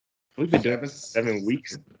We've been doing this 7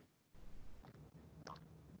 weeks.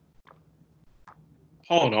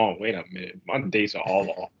 Hold on, wait a minute. My days are all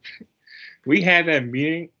off. We had that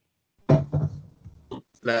meeting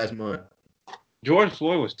last month. George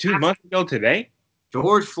Floyd was 2 months ago today?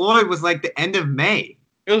 George Floyd was like the end of May.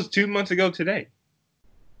 It was 2 months ago today.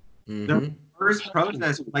 The first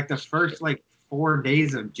protest was like the first 4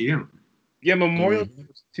 days of June. Yeah, Memorial Day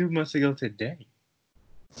was 2 months ago today.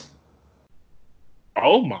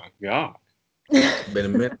 Oh my God. Been a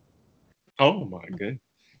minute. Oh my goodness.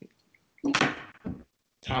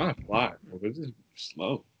 Time flies. This is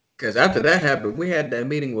slow. Because after that happened, we had that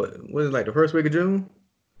meeting. What was it, like the first week of June?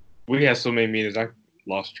 We had so many meetings, I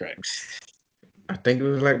lost track. I think it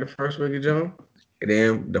was like the first week of June. And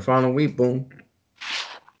then the following week, boom.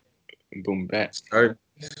 Boom, back.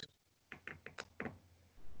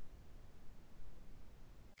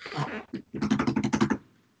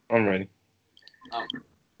 I'm ready.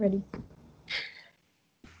 Ready.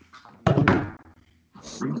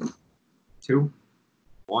 3, 2,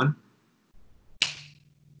 1.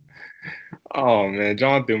 Oh man,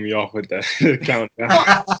 John threw me off with the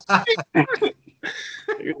countdown.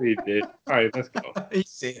 He really did. All right, let's go. He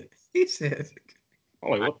said. I'm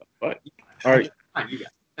like, what the fuck? All right.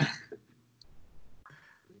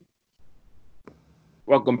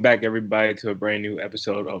 Welcome back, everybody, to a brand new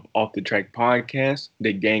episode of Off the Track Podcast.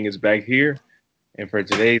 The gang is back here. And for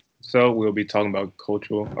today's episode, we'll be talking about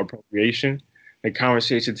cultural appropriation. The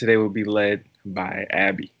conversation today will be led by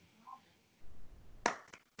Abby.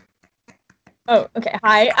 Oh, okay.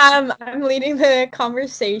 Hi. I'm leading the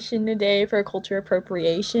conversation today for culture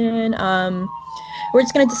appropriation. We're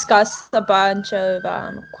just gonna discuss a bunch of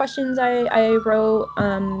questions I wrote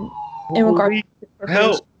in regards to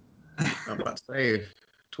help. I'm about to say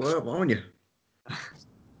 12 on you.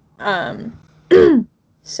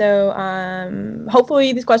 So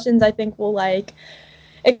hopefully these questions I think will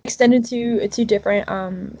extend into different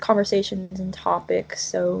conversations and topics.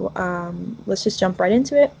 So let's just jump right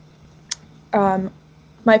into it.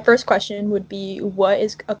 My first question would be, what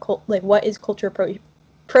is culture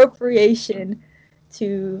appropriation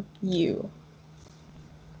to you?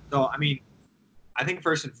 So, I think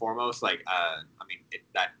first and foremost,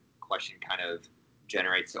 that question kind of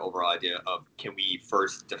generates the overall idea of, can we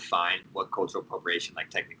first define what cultural appropriation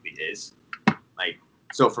technically is?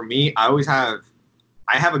 So for me, I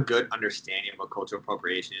have a good understanding of what cultural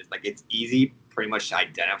appropriation is. It's easy pretty much to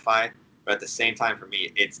identify, but at the same time, for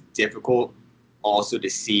me, it's difficult also to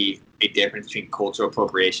see a difference between cultural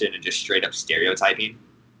appropriation and just straight up stereotyping.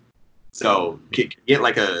 So can you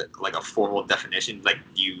get a formal definition?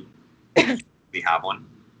 Do we have one?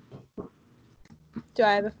 Do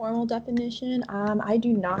I have a formal definition? I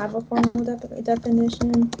do not have a formal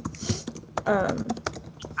definition. It's one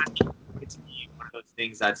of those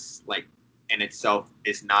things that's in itself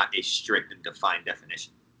is not a strict and defined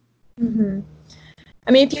definition. Mm-hmm.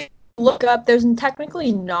 I mean, if you look up, there's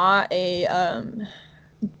technically not a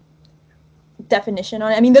definition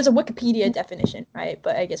on it. I mean, there's a Wikipedia definition, right?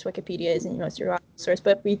 But I guess Wikipedia isn't your most reliable source.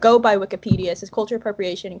 But if we go by Wikipedia, it says cultural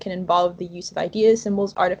appropriation can involve the use of ideas,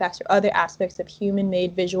 symbols, artifacts, or other aspects of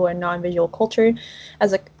human-made visual and non-visual culture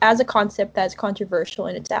as a concept that is controversial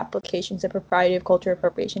in its applications. The propriety of cultural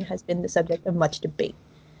appropriation has been the subject of much debate.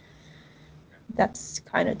 That's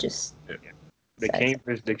kind of just... The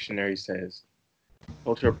Cambridge Dictionary says,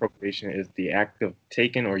 cultural appropriation is the act of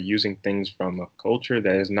taking or using things from a culture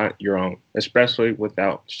that is not your own, especially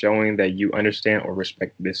without showing that you understand or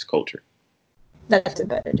respect this culture. That's a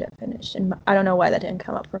better definition. I don't know why that didn't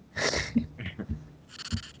come up for me.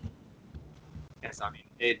 Yes,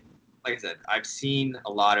 like I said, I've seen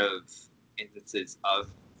a lot of instances of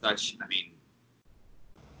such.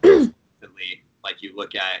 Recently, you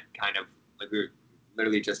look at kind of we were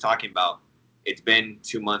literally just talking about. It's been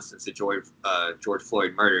 2 months since the George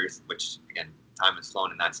Floyd murders, which, again, time has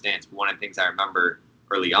flown in that stance. But one of the things I remember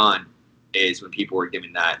early on is when people were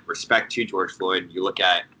giving that respect to George Floyd. You look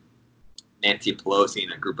at Nancy Pelosi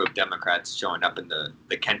and a group of Democrats showing up in the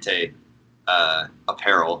Kente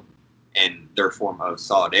apparel and their form of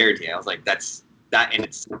solidarity. I was like, that in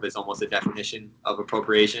itself is almost a definition of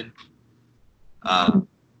appropriation.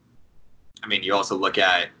 You also look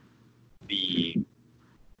at the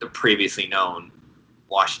previously known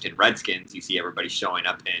Washington Redskins. You see everybody showing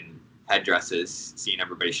up in headdresses, seeing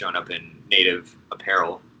everybody showing up in native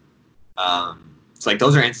apparel. So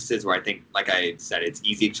those are instances where I think, like I said, it's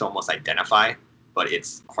easy to almost identify, but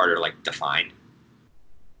it's harder to define.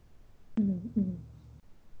 Mm-hmm.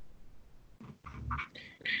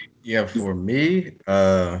 Yeah, for me,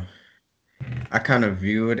 I kind of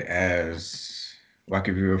view it as, I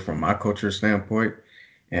can view it from my culture standpoint,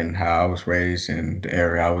 and how I was raised and the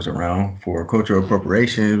area I was around. For cultural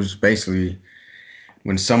appropriation, it was basically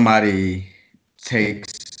when somebody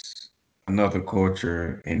takes another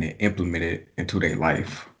culture and they implement it into their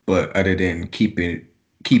life, but other than keeping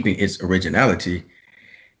its originality,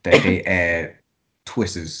 that they add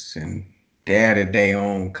twists and they added their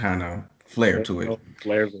own kind of flair There's to it. no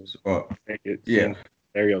flavorful. So, Make it yeah, seem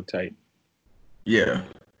stereotype. yeah.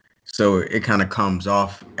 So it kind of comes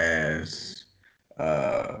off as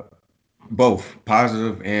uh, both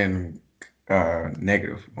positive and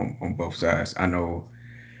negative on both sides. I know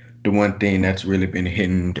the one thing that's really been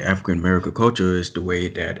hitting the African American culture is the way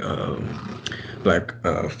that black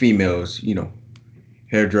females,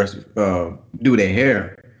 hairdressers do their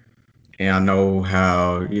hair. And I know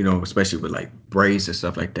how, especially with like braids and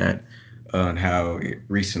stuff like that, and how it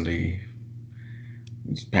recently,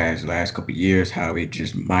 these past last couple of years, how it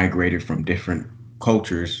just migrated from different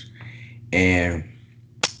cultures. And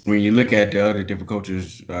when you look at the other different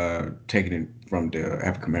cultures, taking it from the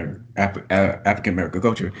African American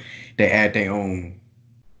culture, they add their own,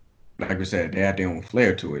 like I said, they add their own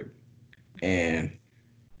flair to it, and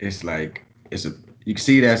it's like it's a you can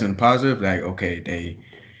see it as in positive, like okay, they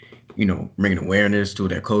bringing awareness to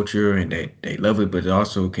their culture and they love it, but it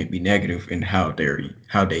also can be negative in how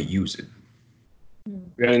they use it.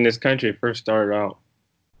 Yeah, in this country, it first started out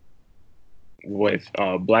with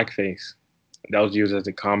blackface. That was used as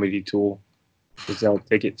a comedy tool to sell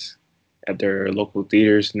tickets at their local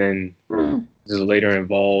theaters, and then this is later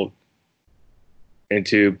evolved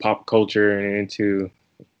into pop culture and into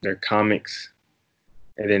their comics.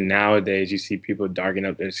 And then nowadays, you see people darken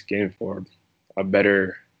up their skin for a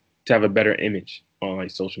better to have a better image on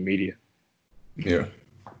like social media. Yeah,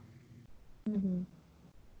 Mm-hmm.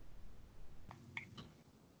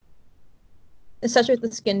 Especially with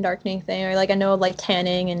the skin darkening thing, or like I know like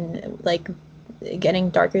tanning and like getting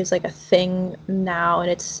darker is like a thing now, and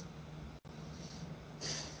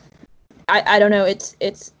I don't know, it's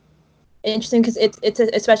interesting because it's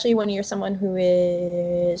especially when you're someone who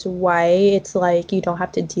is white, it's like you don't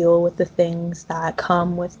have to deal with the things that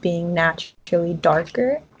come with being naturally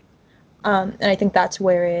darker, and I think that's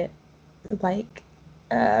where it like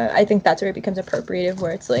I think that's where it becomes appropriative,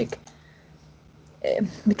 where it's like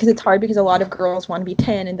because it's hard because a lot of girls want to be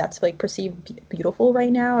tan and that's like perceived beautiful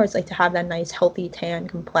right now, or it's like to have that nice healthy tan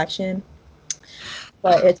complexion,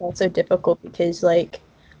 but it's also difficult because like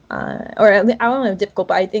or I don't know difficult,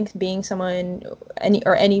 but I think being someone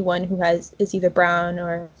anyone who is either brown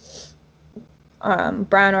or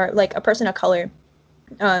like a person of color,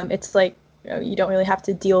 it's like you don't really have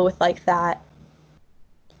to deal with like that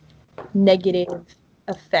negative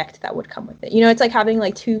effect that would come with it. It's like having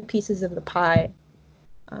like two pieces of the pie.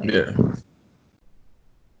 um, yeah,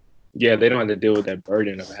 Yeah, they don't have to deal with that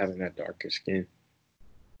burden of having that darker skin.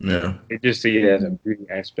 yeah, They just see it as a mhm, beauty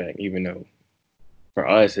aspect, even though for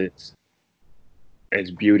us it's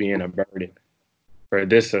beauty and a burden for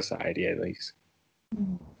this society at least.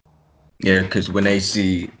 yeah. Because when they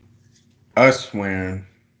see us wearing,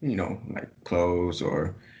 like clothes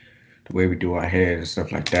or the way we do our hair and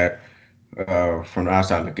stuff like that, from the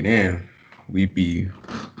outside looking in, we'd be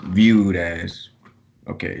viewed as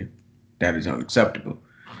okay, that is unacceptable.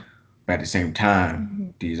 But at the same time,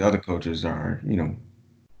 mhm. these other cultures are,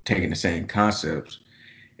 taking the same concepts,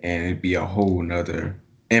 and it'd be a whole nother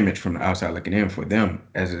image from the outside looking in for them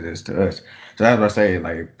as it is to us. So that's what I say,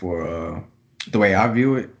 like for the way I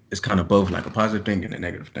view it, it's kind of both like a positive thing and a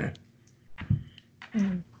negative thing.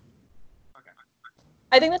 Mhm. Okay.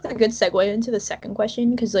 I think that's a good segue into the second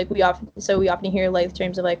question because like we often hear like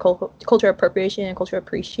terms of like culture appropriation and cultural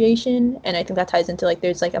appreciation, and I think that ties into like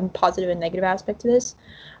there's like a positive and negative aspect to this.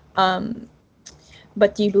 Um,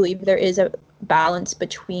 but do you believe there is a balance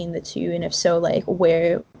between the two, and if so, like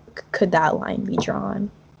where could that line be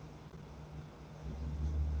drawn?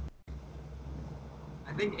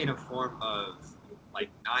 I think in a form of like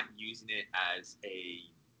not using it as a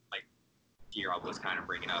like Drob was kind of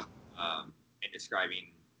bringing up and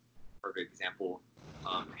describing perfect example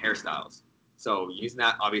hairstyles. So using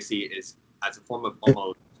that obviously is as a form of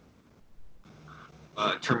almost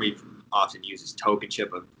a term we've often used as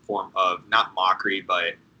tokenship, a form of not mockery,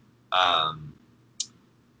 but I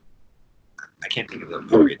can't think of the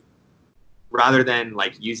appropriate rather than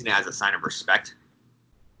like using it as a sign of respect.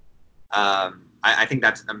 I think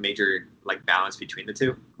that's a major like balance between the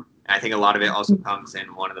two. And I think a lot of it also comes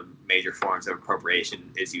in one of the major forms of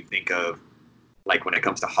appropriation is you think of like when it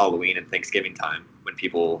comes to Halloween and Thanksgiving time when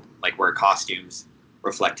people like wear costumes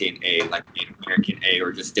reflecting a like Native American a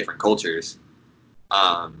or just different cultures.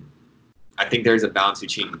 Um, I think there's a balance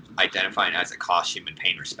between identifying as a costume and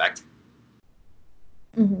paying respect.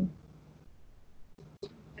 Mm-hmm.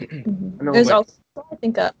 I Mm-hmm. know, There's like, also, I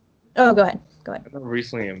think, oh, go ahead. Go ahead. I know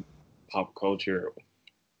recently in pop culture,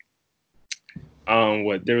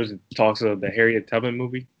 what there was talks of the Harriet Tubman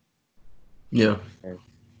movie. Yeah. And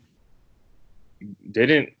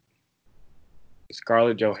didn't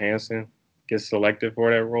Scarlett Johansson get selected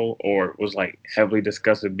for that role, or was like heavily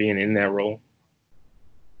discussed of being in that role?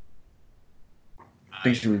 I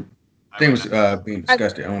think I thing would was not. being I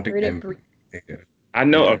discussed. I don't think heard it they. briefly. Yeah. I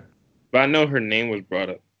know, Yeah. but I know her name was brought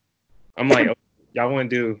up. I'm like, oh, y'all want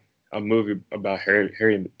to do a movie about Harriet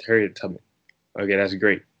Tubman? Okay, that's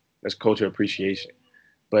great. That's cultural appreciation.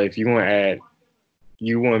 But if you want to add,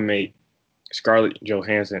 you want to make Scarlett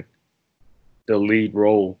Johansson the lead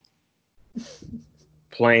role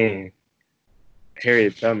playing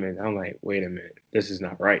Harriet Tubman, I'm like, wait a minute, this is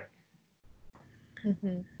not right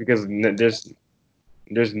Mm-hmm. because there's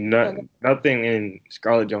Okay. nothing in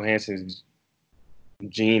Scarlett Johansson's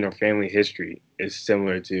gene or family history is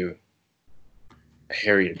similar to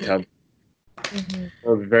Harriet Tubman. Mm-hmm.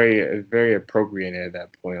 So it's very appropriate at that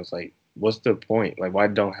point. I was like, what's the point? Like, why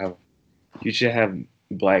don't have you should have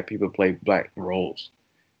black people play black roles?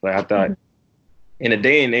 Like I Mm-hmm. thought in a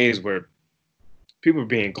day and age where people are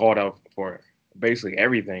being called out for basically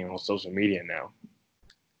everything on social media now.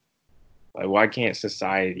 Like, why can't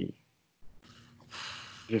society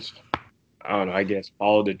just I don't know, I guess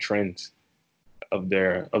follow the trends of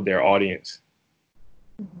their audience,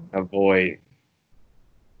 avoid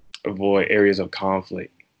areas of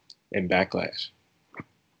conflict and backlash.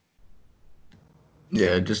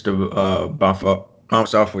 Yeah, just to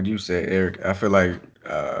bounce off what you said, Eric. I feel like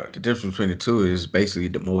the difference between the two is basically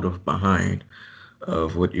the motive behind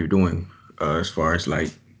of what you're doing, as far as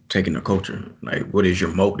like taking the culture. Like, what is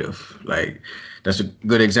your motive? Like, that's a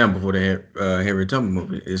good example for the Harry Tubman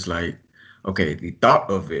movie. It's like, okay, the thought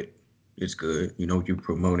of it is good. You know, you're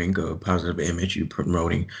promoting a positive image. You're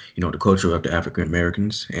promoting, the culture of the African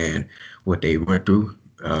Americans and what they went through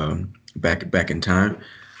back in time.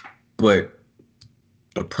 But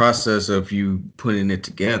the process of you putting it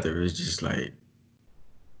together is just like,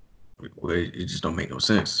 well, it just don't make no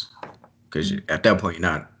sense because at that point you're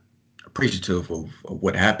not appreciative of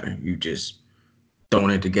what happened. You just throwing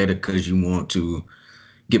it together because you want to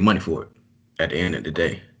get money for it at the end of the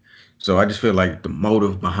day. So I just feel like the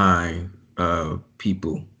motive behind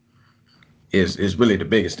people is really the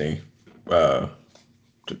biggest thing. Uh,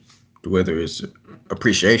 to, whether it's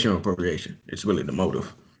appreciation or appropriation, it's really the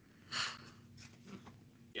motive.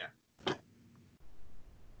 Yeah.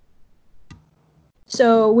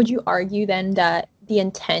 So, would you argue then that the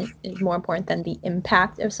intent is more important than the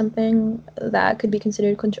impact of something that could be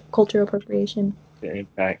considered cultural appropriation? The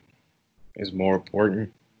impact is more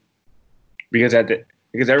important because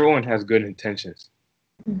because everyone has good intentions.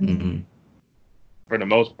 Mm-hmm. Hmm. For the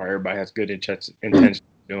most part, everybody has good intentions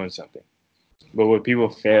doing something. But what people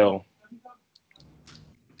fail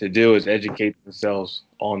to do is educate themselves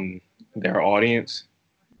on their audience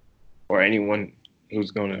or anyone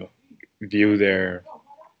who's going to view their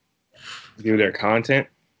view their content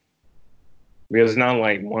because it's not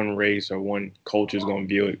like one race or one culture is going to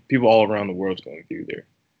view it. People all around the world is going to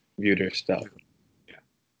view their stuff. Yeah.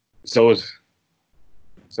 So it's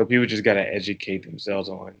so people just got to educate themselves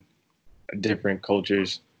on different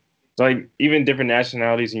cultures. So like even different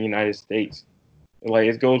nationalities in the United States. Like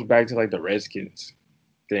it goes back to like the Redskins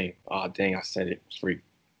thing. Oh dang, I said it. Freak.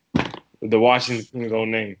 The Washington King's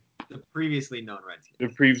own name. The previously known The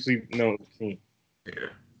Redskins. previously known team. Yeah.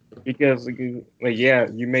 Because like yeah,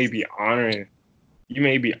 you may be honoring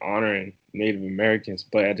Native Americans,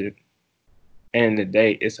 but at the end of the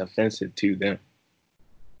day, it's offensive to them.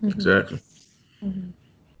 Mm-hmm. Exactly. Mm-hmm.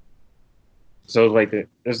 So it's like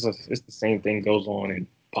it's the same thing goes on in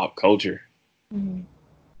pop culture, Mm-hmm.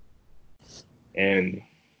 and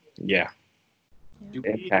yeah, Do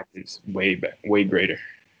the we? impact is way greater.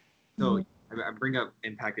 So I bring up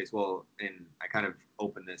impact as well, and I kind of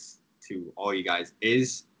open this to all you guys.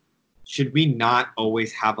 Is should we not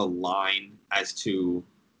always have a line as to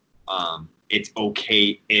it's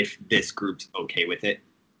okay if this group's okay with it?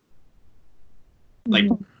 Like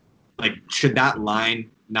Mm-hmm. like should that line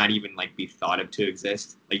not even like be thought of to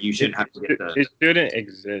exist? Like you shouldn't have to get the It shouldn't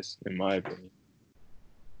exist, in my opinion,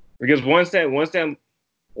 because once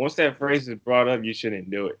that phrase is brought up, you shouldn't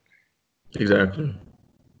do it Exactly.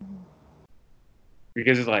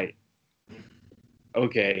 because it's like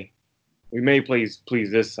okay, we may please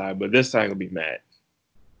this side, but this side will be mad.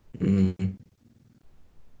 Hmm.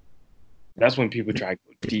 That's when people try to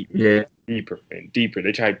go Yeah. deeper and deeper.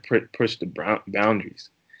 They try to push the boundaries.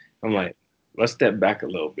 I'm yeah. like, let's step back a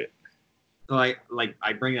little bit. So I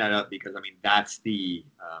bring that up because I mean that's the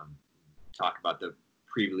talk about the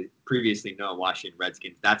previously known Washington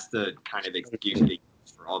Redskins. That's the kind of excuse they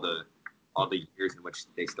use for all the years in which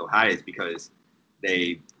they still had it, is because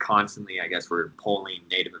they constantly, I guess, were polling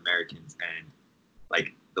Native Americans, and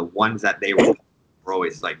like the ones that they were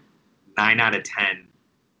always like 9 out of 10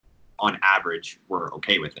 on average were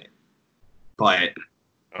okay with it. But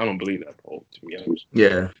I don't believe that poll, to be honest.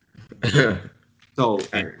 Yeah. so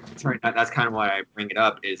that's kind of why I bring it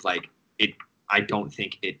up, is like it. I don't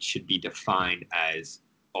think it should be defined as,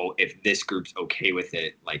 oh, if this group's okay with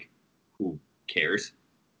it, like who cares?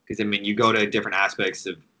 Because I mean, you go to different aspects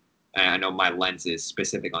of. And I know my lens is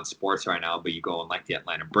specific on sports right now, but you go on like the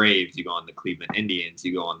Atlanta Braves, you go on the Cleveland Indians,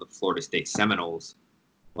 you go on the Florida State Seminoles.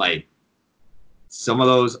 Like some of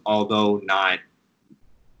those, although not,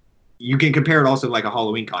 you can compare it also to like a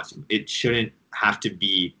Halloween costume. It shouldn't have to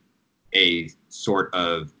be a sort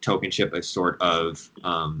of tokenship, a sort of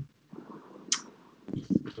I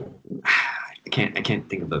can't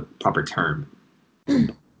think of the proper term.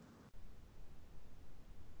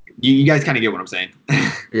 You guys kind of get what I'm saying.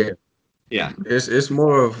 Yeah. Yeah. It's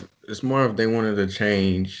more of they wanted to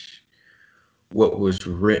change what was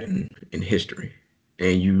written in history,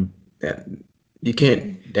 and that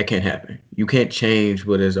that can't happen. You can't change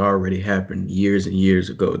what has already happened years and years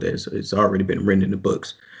ago. It's already been written in the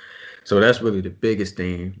books. So that's really the biggest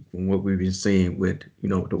thing from what we've been seeing with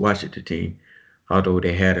the Washington team. Although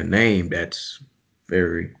they had a name that's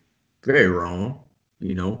very, very wrong,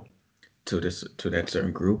 you know, to that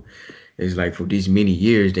certain group. It's like for these many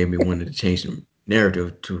years they've been wanting to change the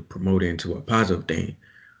narrative to promote it into a positive thing.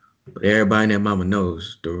 But everybody and their mama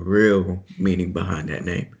knows the real meaning behind that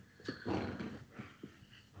name.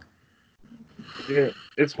 Yeah,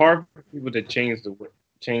 it's hard for people to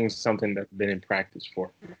change something that's been in practice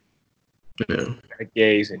for Yeah.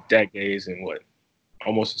 decades and decades and what,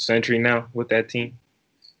 almost a century now with that team.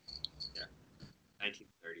 Yeah.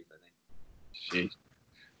 1930s, I think. Sheesh.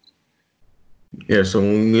 Yeah, so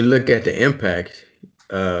when we look at the impact,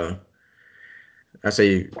 uh, I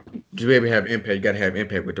say to be able to have impact, you got to have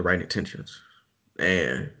impact with the right intentions.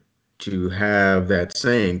 And to have that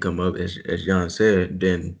saying come up, as John said,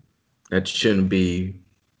 then that shouldn't be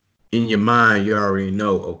in your mind. You already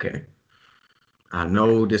know, okay, I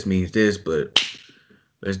know this means this, but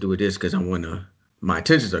let's do it this because my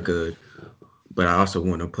intentions are good, but I also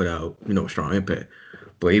want to put out, strong impact.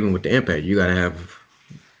 But even with the impact, you got to have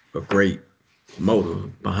a great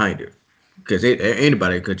motive behind it because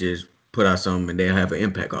anybody could just put out something and they'll have an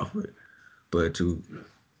impact off of it. But to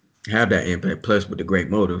have that impact plus with a great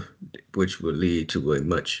motive, which would lead to a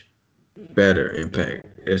much better impact.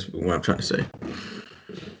 That's what I'm trying to say.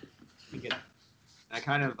 We get that. And I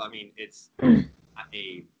kind of, I mean, it's not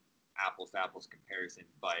a apples to apples comparison,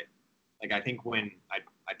 but like I think when I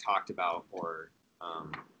talked about, or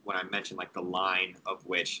when I mentioned like the line of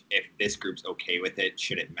which if this group's okay with it,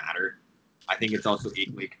 should it matter? I think it's also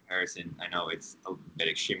equally comparison. I know it's a bit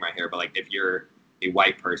extreme right here, but like if you're a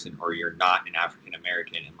white person or you're not an African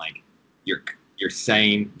American, and like you're you're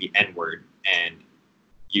saying the N word, and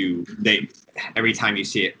they every time you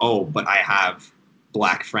see it, oh, but I have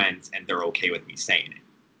black friends and they're okay with me saying it.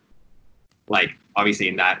 Like obviously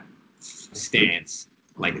in that stance,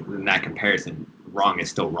 like in that comparison, wrong is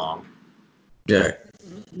still wrong. Yeah.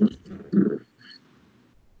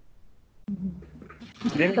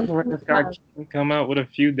 Didn't Miranda Scott King come out with a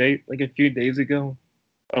few days ago,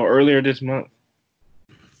 or earlier this month?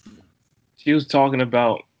 She was talking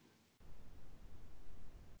about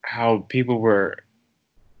how people were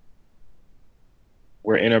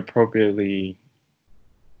inappropriately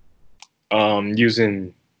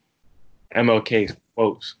using MLK's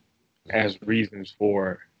quotes as reasons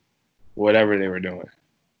for whatever they were doing.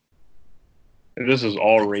 And this is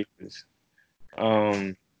all racist.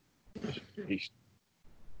 Um,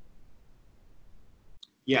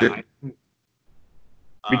 Yeah,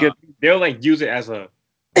 because they'll like use it as a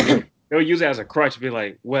they'll use it as a crutch. Be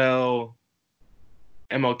like, well,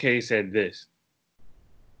 MLK said this,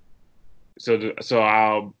 so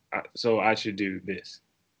I should do this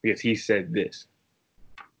because he said this,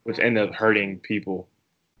 which ended up hurting people,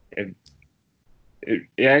 and it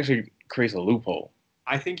actually creates a loophole.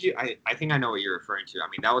 I think I think I know what you're referring to. I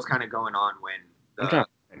mean, that was kind of going on when I'm trying the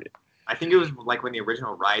to find it. I think it was like when the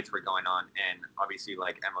original riots were going on, and obviously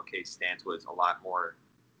like MLK's stance was a lot more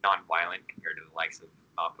non-violent compared to the likes of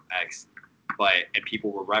Malcolm X. And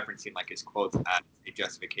people were referencing like his quotes as a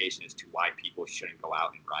justification as to why people shouldn't go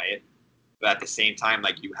out and riot. But at the same time,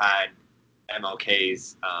 like you had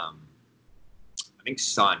MLK's I think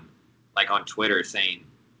son like on Twitter saying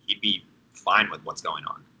he'd be fine with what's going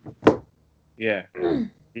on. Yeah,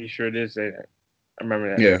 he sure did say that. I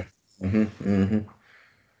remember that. Yeah. Hmm.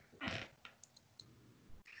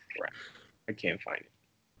 Right. I can't find it.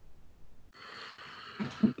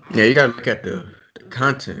 Yeah, you gotta look at the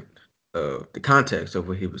content, the context of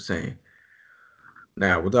what he was saying.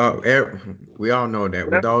 Now, we all know that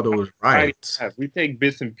But that's with all what those society riots, has. We take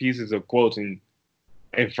bits and pieces of quotes and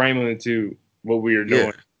frame them into what we are yeah,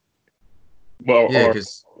 doing, well, yeah, or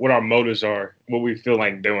cause what our motives are, what we feel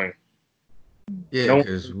like doing. yeah, No one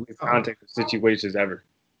cause thinks we in all, context of situations ever.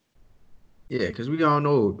 yeah, cause we all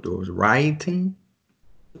know those rioting,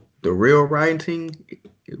 the real rioting.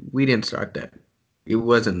 We didn't start that. It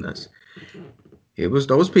wasn't us. It was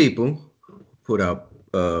those people who put up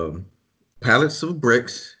pallets of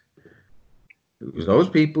bricks. It was those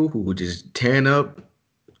people who were just tearing up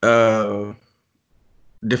uh,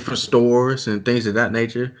 different stores and things of that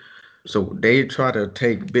nature. So they try to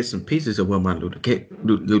take bits and pieces of what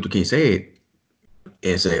Luther King said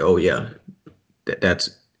and say, "Oh yeah,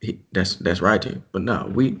 that's right to." But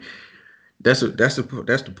no, that's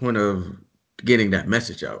the point of getting that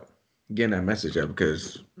message out,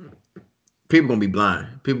 because people gonna be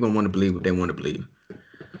blind. People gonna want to believe what they want to believe.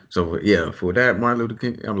 So yeah, for that Martin Luther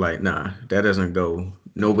King, I'm like, nah, that doesn't go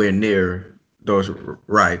nowhere near those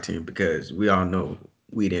rioting because we all know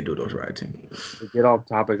we didn't do those rioting. To get off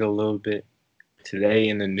topic a little bit, today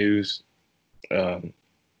in the news, um,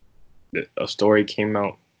 a story came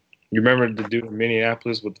out. You remember the dude in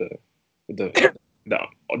Minneapolis with the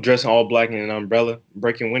dressing all black and an umbrella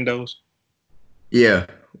breaking windows? Yeah,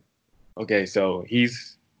 Okay, so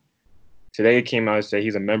he's today it came out and said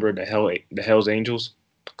he's a member of the Hell's Angels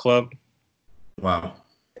club, wow,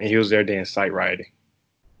 and he was there to incite rioting.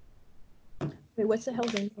 Wait, what's the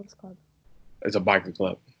Hell's Angels Club? It's a biker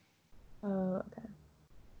club. Oh,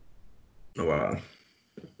 okay. wow.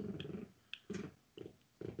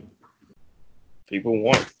 People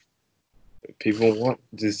want people want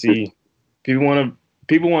to see people want to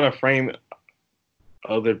people want to frame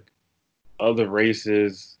other other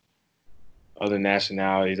races, other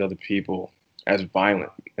nationalities, other people as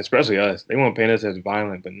violent, especially us. They want to paint us as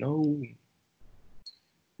violent, but no,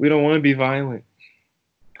 we don't want to be violent.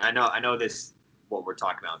 I know this what we're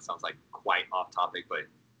talking about sounds like quite off topic, but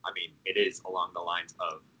I mean it is along the lines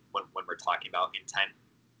of when we're talking about intent.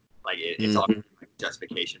 Like it's all Hmm. like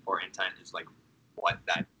justification for intent is like what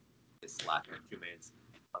that this last 2 minutes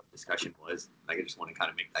of discussion was. Like I just want to kind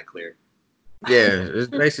of make that clear. Yeah, it's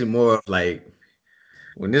basically more of like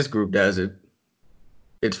when this group does it,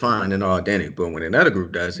 it's fine and authentic, but when another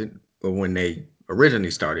group does it, or when they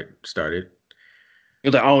originally started,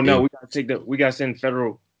 You're like, oh no, it, we gotta send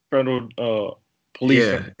federal police.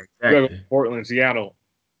 yeah, We gotta go to exactly. Portland, Seattle,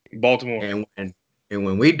 Baltimore. And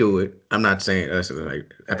when we do it, I'm not saying us as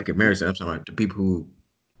like African Americans. I'm talking about the people who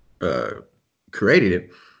uh, created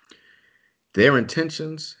it. Their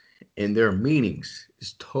intentions and their meanings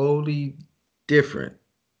is totally different.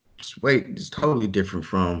 It's totally different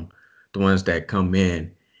from the ones that come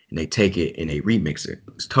in and they take it and they remix it.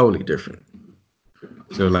 It's totally different.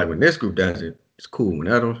 So like when this group does it, it's cool. When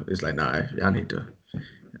other, it's like nah,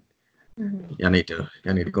 Mm-hmm. y'all need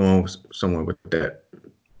to go on somewhere with that.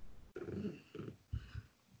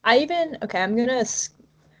 I'm gonna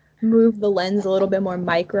move the lens a little bit more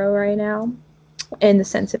micro right now in the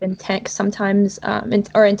sense of intent. Sometimes,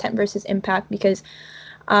 or intent versus impact, because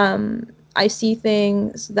um, I see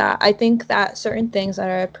things that I think that certain things that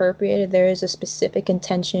are appropriated, there is a specific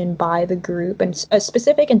intention by the group and a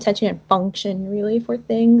specific intention and function really for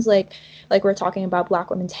things like we're talking about Black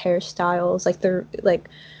women's hairstyles, like they're like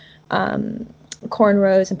um,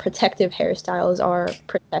 cornrows and protective hairstyles are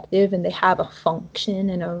protective and they have a function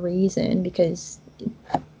and a reason because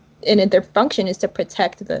their function is to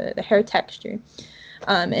protect the hair texture.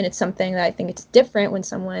 And it's something that I think it's different when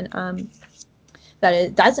someone that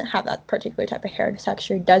it doesn't have that particular type of hair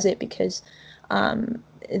texture does it because um,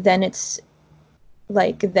 then it's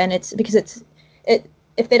then it's because it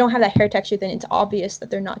if they don't have that hair texture then it's obvious that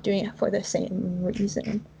they're not doing it for the same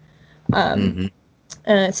reason. um,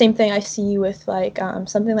 Hmm. Same thing I see with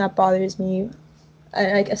something that bothers me,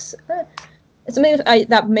 and I guess it's something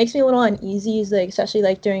that makes me a little uneasy is like especially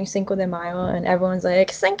like during Cinco de Mayo and everyone's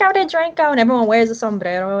like Cinco de Dranko and everyone wears a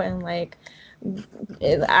sombrero and like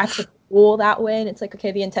it acts a fool that way, and it's like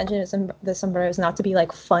okay, the intention of the sombrero is not to be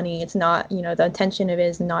like funny. It's not, the intention of it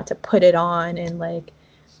is not to put it on and like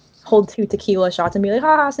hold two tequila shots and be like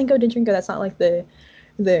haha Cinco de Drinko. That's not like the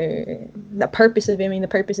purpose of it. I mean, the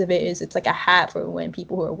purpose of it is it's like a hat for when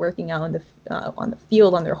people who are working out on the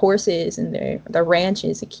field on their horses and their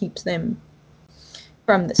ranches. It keeps them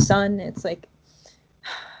from the sun. It's like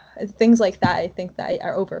things like that, I think that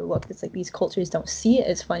are overlooked. It's like these cultures don't see it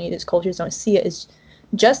as funny. These cultures don't see it as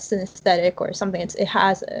just an aesthetic or something. It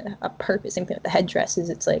has a purpose. Same thing with the headdresses.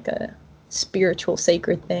 It's like a spiritual,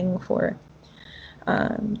 sacred thing for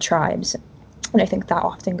tribes, and I think that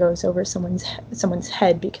often goes over someone's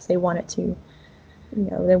head because they want it to,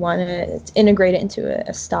 they want to integrate it into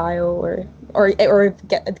a style or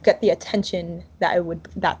get the attention that it would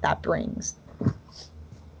that brings.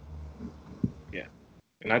 Yeah,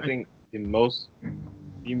 and I think the most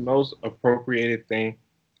appropriated thing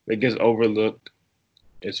that gets overlooked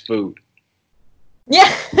is food.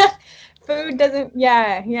 Yeah, food doesn't.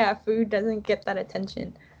 Yeah, yeah, food doesn't get that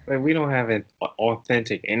attention. Like we don't have an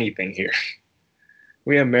authentic anything here.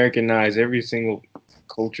 We Americanize every single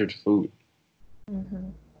cultured food Hmm.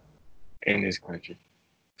 in this country.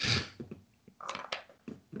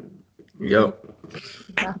 Yep.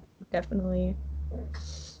 Yeah, definitely.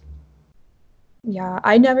 Yeah,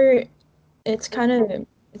 I never. It's kind of.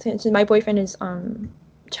 My boyfriend is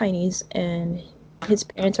Chinese, and his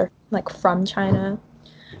parents are like from China.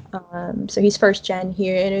 So he's first gen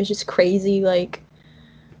here, and it was just crazy. Like,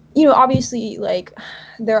 obviously, like,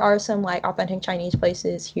 there are some like authentic Chinese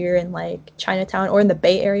places here in like Chinatown or in the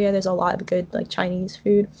Bay Area. There's a lot of good like Chinese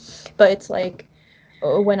food, but it's like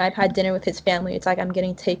when I've had dinner with his family, it's like I'm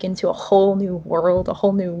getting taken to a whole new world, a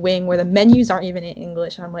whole new wing where the menus aren't even in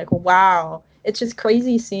English. And I'm like, wow, it's just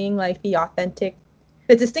crazy seeing like the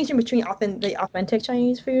distinction between the authentic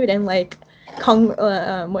Chinese food and like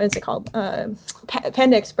what is it called?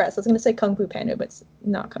 Panda Express. I was gonna say Kung Fu Panda, but it's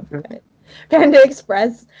not Kung Fu Panda. Panda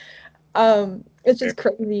Express. It's Yeah. just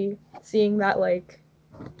crazy seeing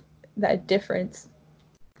that difference,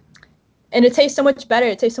 and it tastes so much better.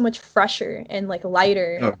 It tastes so much fresher and like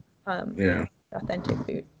lighter. Oh, Um, yeah. Authentic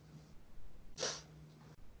food.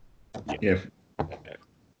 Yeah, Yeah.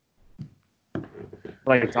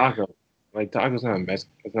 like taco. Like tacos not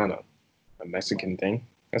it's not a Mexican thing.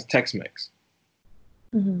 That's Tex-Mex.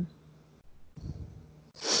 Mm-hmm.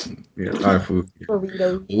 Yeah. A lot of food.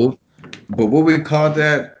 Burritos. But what we call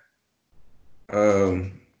that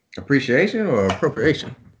um appreciation or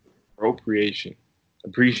appropriation? Appropriation.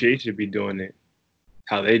 Appreciation be doing it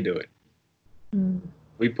how they do it. Mm.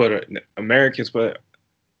 Americans put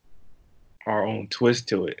our own twist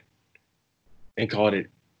to it and called it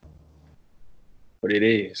what it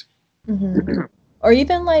is. Mm-hmm. Or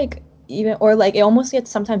even or like it almost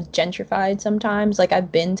gets sometimes gentrified sometimes. Like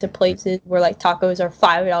I've been to places where like tacos are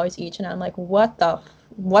 $5 each, and I'm like, what the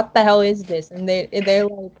hell is this? And they're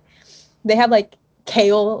like they have like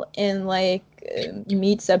kale and like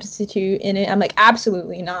meat substitute in it. I'm like,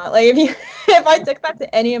 absolutely not. Like if you if I took that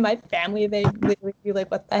to any of my family, they would be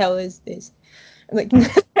like, what the hell is this? I'm like,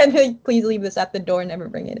 and like, please leave this at the door, never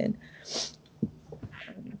bring it in.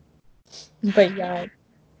 But yeah,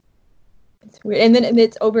 it's weird. And then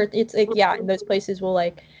it's over. It's like yeah, and those places will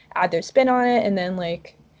like add their spin on it, and then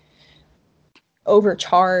like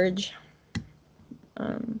overcharge.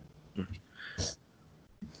 Um,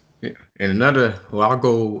 Yeah. And another, well, I'll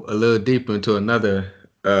go a little deeper into another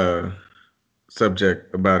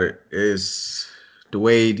subject about it is the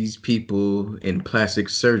way these people in plastic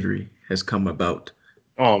surgery has come about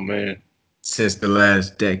Oh man. since the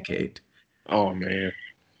last decade. Oh man.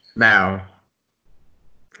 Now,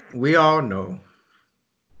 we all know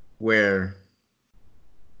where,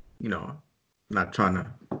 you know, not trying to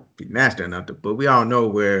be nasty or nothing, but we all know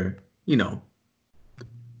where,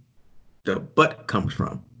 the butt comes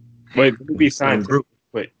from. Wait, let me be Some scientific. group.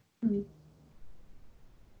 But a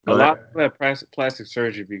Go lot ahead. of people have plastic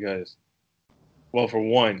surgery because, well, for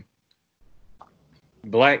one,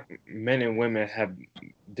 black men and women have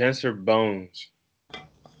denser bones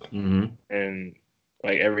Hmm. than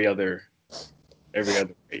like every other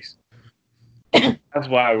race. That's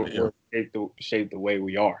why Yeah. we're shaped the way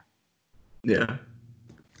we are. Yeah.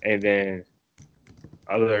 And then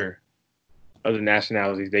other other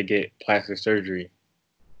nationalities they get plastic surgery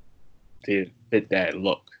to fit that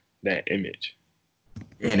look, that image.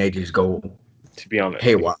 And they just go To be on the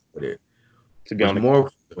haywire with it. to It be was on the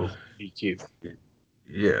more, GQ.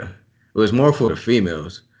 yeah, it was more for the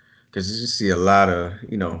females because you see a lot of,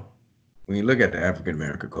 when you look at the African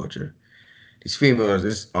American culture, these females,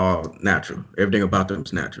 it's all natural. Everything about them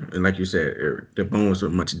is natural. And like you said, their bones are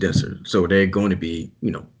much denser. So they're going to be,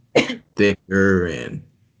 thicker and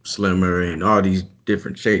slimmer and all these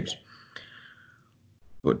different shapes.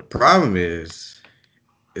 But the problem is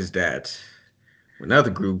that when other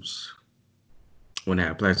groups want to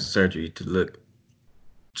have plastic surgery to look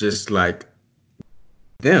just like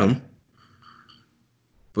them,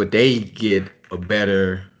 but they get a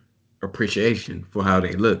better appreciation for how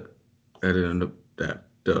they look other than that.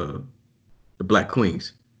 the the black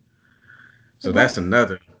queens. So What?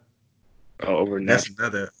 Over that's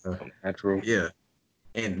natural, another natural. yeah,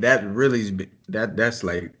 and that really is that's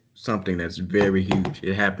like something that's very huge.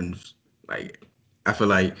 It happens like I feel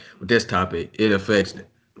like with this topic, it affects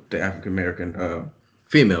the African American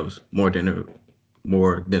females more than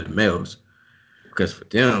the males because for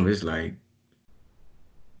them it's like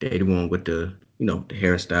they the one with the the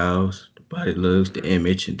hairstyles, the body looks, the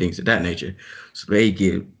image, and things of that nature. So they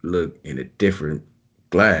get look in a different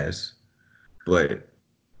glass. But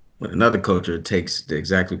when another culture takes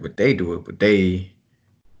exactly what they do it, but they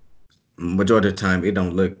majority of the time it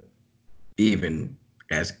don't look even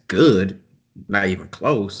as good, not even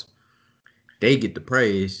close. They get the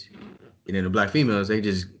praise, and then the black females they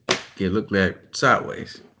just get looked at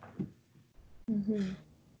sideways. Mm-hmm.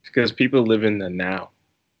 Because people live in the now.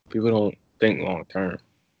 People don't think long term.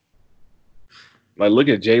 Like look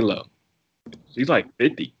at J Lo. She's like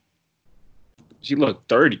 50. She looked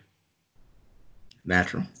 30.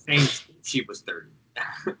 Natural, Saying she was 30.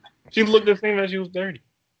 She looked the same as she was 30.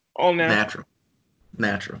 All natural.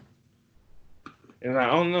 natural, natural. And I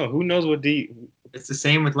don't know. Who knows what D It's the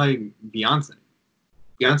same with like Beyonce.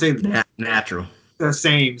 Beyonce, Natural. the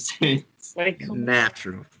same since. like come on.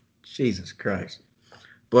 Natural. Jesus Christ.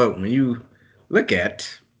 But when you look at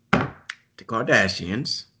the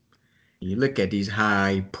Kardashians, you look at these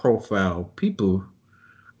high profile people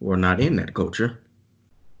who are not in that culture,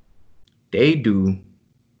 they do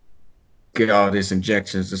get all this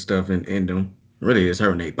injections and stuff in them. Really, it's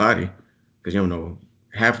hurting their body because you don't know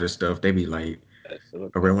half of the stuff. They be like, That's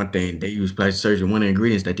silicone. around one thing, they use plastic surgery. One of the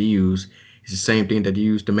ingredients that they use is the same thing that they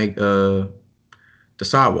use to make the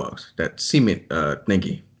sidewalks, that cement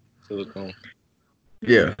thingy. Silicone.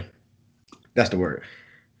 Yeah, that's the word.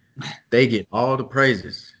 They get all the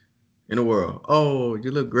praises in the world. Oh, you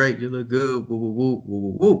look great. You look good. Woo, woo, woo, woo,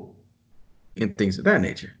 woo, woo, and things of that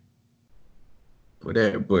nature. But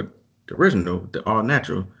the original, the all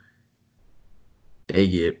natural, they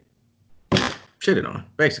get shitted on,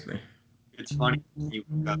 basically. It's funny. You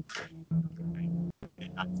look up,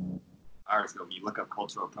 hours ago, when you look up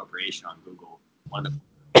cultural appropriation on Google, one of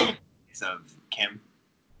the is of Kim,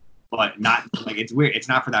 but not like it's weird. It's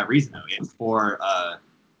not for that reason though. It's for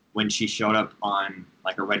when she showed up on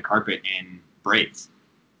like a red carpet in braids.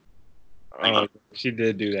 Like, She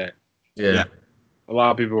did do that. yeah, Yeah. A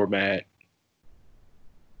lot of people were mad.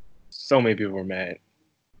 So many people were mad.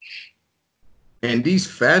 And these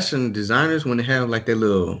fashion designers, when they have like their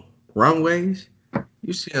little runways,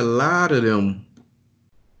 you see a lot of them.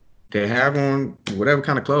 They have on whatever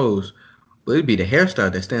kind of clothes, but it'd be the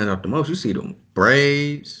hairstyle that stands out the most. You see them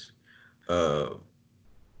braids, uh,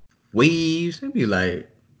 weaves. It'd be like,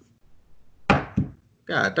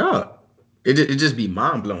 God, dog. It just be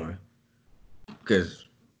mind blowing because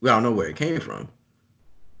we all know where it came from.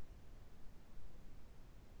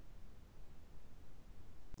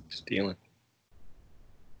 Stealing.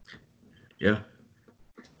 Yeah.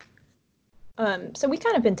 So we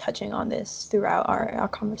kind of been touching on this throughout our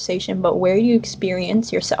conversation, but where do you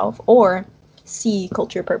experience yourself or see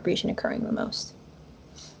culture appropriation occurring the most?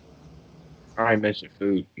 I already mentioned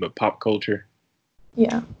food, but pop culture,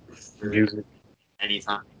 Yeah. music.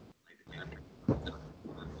 anytime.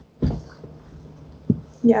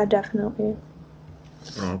 Yeah, definitely.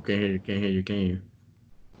 Oh, can't hear you. Can't hear you. Can't hear you.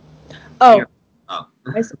 Yeah. Oh, Oh,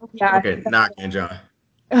 yeah. Okay, knock and John.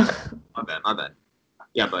 my bad, my bad.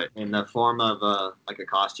 Yeah, but in the form of like a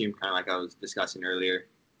costume, kind of like I was discussing earlier.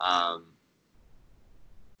 Um,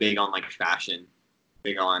 big on like fashion,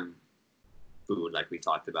 big on food, like we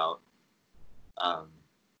talked about. Um,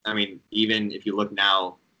 I mean, even if you look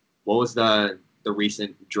now, what was the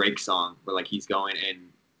recent Drake song where like he's going in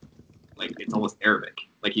like it's almost Arabic,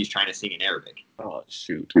 like he's trying to sing in Arabic. Oh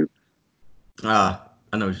shoot. I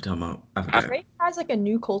know what you're talking about. I I, forgot. Drake has like a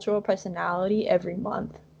new cultural personality every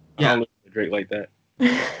month. I Yeah, don't listen to Drake like that.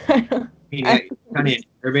 I mean, yeah, kind of in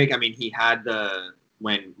Arabic. I mean, he had the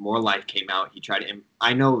when More Life came out, he tried to.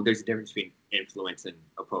 I know there's a difference between influence and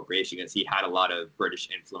appropriation because he had a lot of British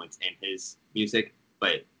influence in his music,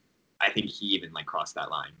 but I think he even like crossed that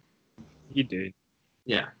line. He did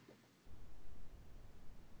Yeah,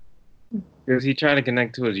 because he tried to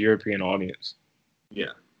connect to his European audience.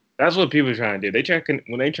 yeah, That's what people are trying to do. They try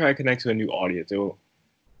when they try to connect to a new audience, they'll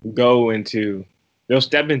go into they'll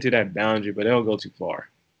step into that boundary, but they'll go too far.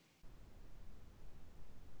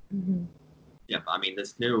 Mhm. yeah. I mean,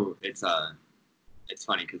 this new it's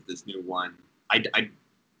funny because this new one, I'm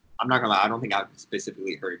not gonna lie, I don't think I've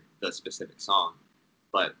specifically heard the specific song,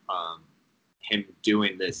 but him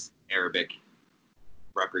doing this Arabic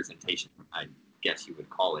representation, I guess you would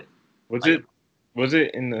call it. Was Like, it Was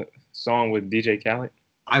it in the song with DJ Khaled?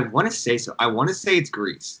 I want to say so. I want to say it's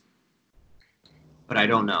Greece, but I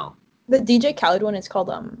don't know. The DJ Khaled one is called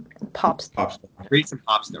Pops. Pops. Greece and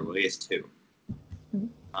Popstar really is two. Mhm.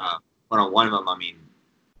 But on one of them, I mean,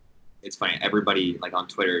 it's funny. Everybody like on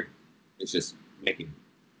Twitter is just making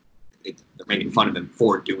it. They're making fun of him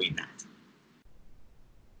for doing that.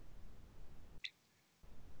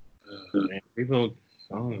 Man, people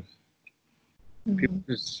songs. People Mhm.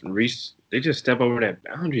 just reach. They just step over that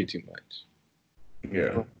boundary too much.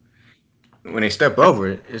 Yeah. When they step over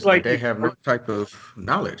it, it's like Like, they have no type of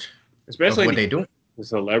knowledge of especially what they do. the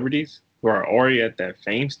celebrities who are already at that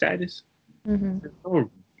fame status. Mhm.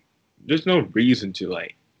 There's no reason to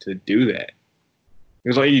to do that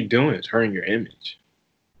because all you're doing is hurting your image.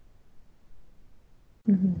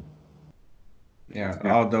 Mhm. Yeah.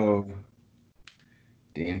 Yeah. Although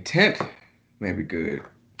the intent may be good,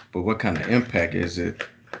 but what kind of impact is it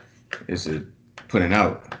putting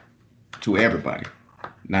out to everybody,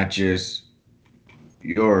 not just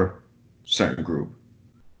your certain group?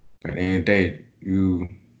 At the end of the day,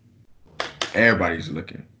 everybody's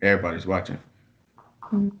looking, everybody's watching.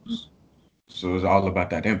 Mhm. So it's all about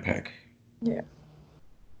that impact. Yeah.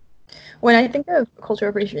 When I think of cultural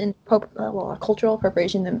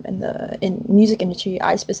appropriation in music industry,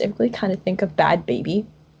 I specifically kind of think of Bad Baby.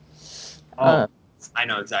 Oh, I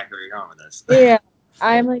know exactly where you're going with this. Yeah,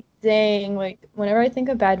 I'm like, dang, like whenever I think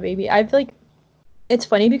of Bad Baby, I feel like it's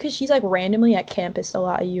funny because she's like randomly at campus a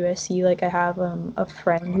lot at USC. Like I have a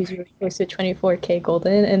friend who's really close to 24K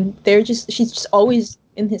Golden, and she's just always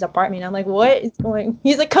in his apartment. I'm like, what is going?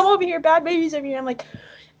 He's like, come over here, Bad Baby's over here. I'm like,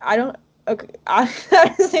 I don't. Okay, I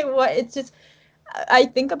say what? It's just I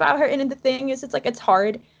think about her, and the thing is, it's like it's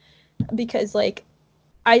hard because like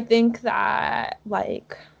I think that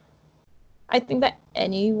like I think that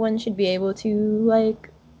anyone should be able to like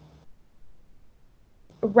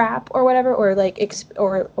rap or whatever, or like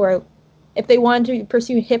or if they want to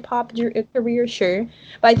pursue hip hop career, sure.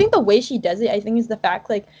 But I think the way she does it, I think, is the fact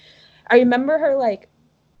like I remember her like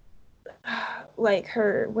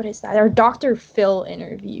her what is that? Her Dr. Phil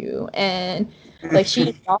interview, and like she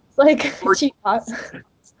adopts like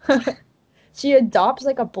she adopts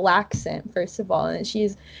like a black scent first of all, and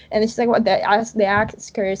she's like what they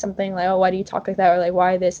ask her something like, oh, why do you talk like that, or like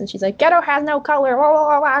why this, and she's like, ghetto has no color.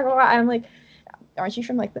 And I'm like, aren't you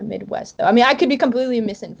from like the Midwest though? I mean, I could be completely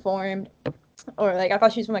misinformed, or like I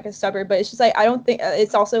thought she was from like a suburb, but it's just like I don't think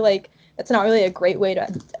it's also like that's not really a great way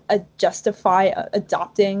to justify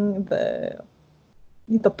adopting the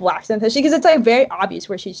black scent because it's like very obvious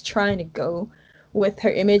where she's trying to go with her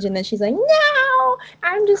image, and then she's like, no,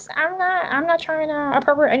 I'm not trying to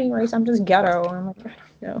appropriate any race. I'm just ghetto. And I'm like,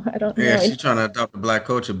 no, I don't Yeah, know. she trying to adopt the black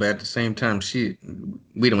culture, but at the same time,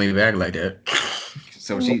 we don't even act like that.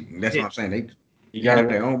 So that's what it, I'm saying. You They have gotta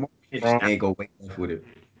their own. it's from They ain't go way off with it.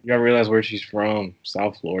 you gotta realize where she's from.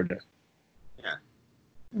 South Florida, yeah.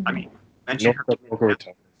 I Mhm. mean, mention North her. Boca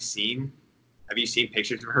Raton. Seen? Have you seen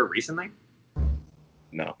pictures of her recently?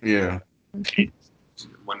 No, Yeah,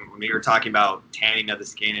 When we were talking about tanning of the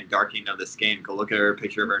skin and darkening of the skin, go look at her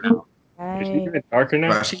picture of her now. is she Right. even darker now?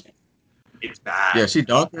 but It's bad. she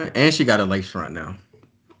darker and she got a lace front now.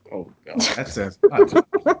 Oh god, That says a lot.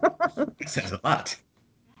 That says a lot.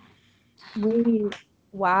 Wait.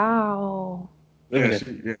 Wow. living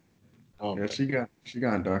in Yeah, but she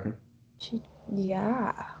got darker. She,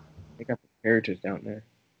 yeah. they got the heritage down there.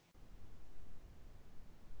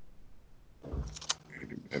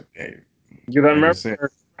 Hey, Because like I said,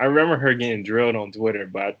 I remember her getting drilled on Twitter,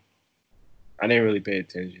 but I didn't really pay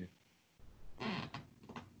attention.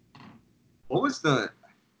 What was the?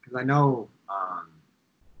 Because I know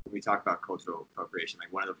when we talk about cultural appropriation,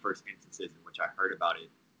 like one of the first instances in which I heard about it,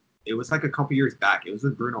 it was like a couple years back. It was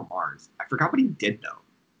with Bruno Mars. I forgot what he did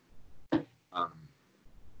though. Um,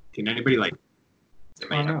 can anybody like? Does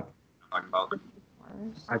anybody find know out. what I'm talking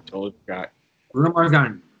about? I totally forgot. Bruno Mars got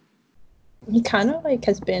in. He kind of like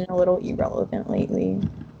has been a little irrelevant lately,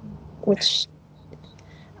 which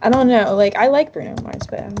I don't know. Like I like Bruno Mars,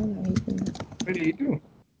 but I don't know. He's been What do you do?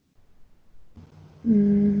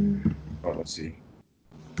 mm, Oh, let's see.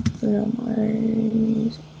 Bruno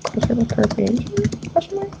Mars cultural appropriation?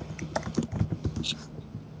 Question mark.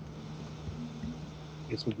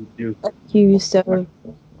 Guess what you do? Accused of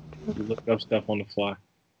You look up stuff on the fly.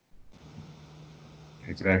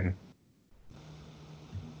 Exactly.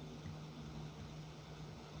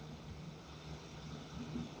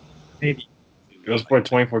 Maybe. It was for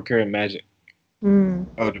 24 karat magic. mm,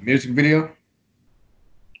 Oh, the music video.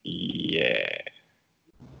 Yeah.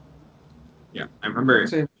 Yeah, I I remember.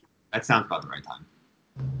 say That sounds about the right time.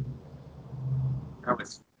 That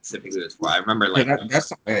was specifically was for. I remember Yeah,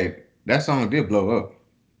 like that song did blow up.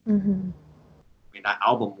 Mm-hmm. I mean that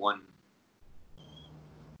album won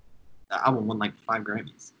like 5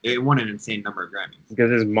 Grammys. It won an insane number of Grammys.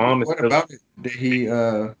 because his mom is What about it? Did he?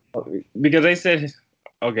 because they said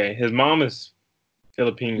his mom is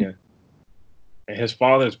Filipina and his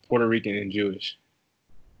father is Puerto Rican and Jewish.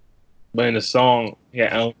 But in the song, he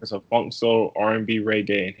had elements of funk, soul, R&B,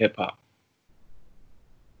 reggae, and hip hop.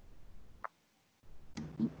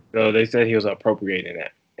 So they said he was appropriating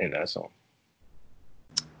that in that song.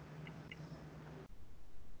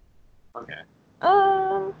 Okay.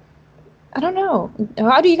 I don't know.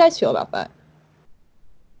 How do you guys feel about that?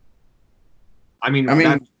 I mean, I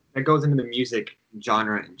mean, that goes into the music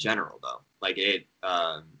genre in general, though. Like it.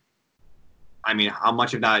 I mean, how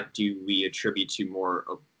much of that do we attribute to more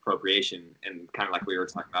appropriation and kind of like we were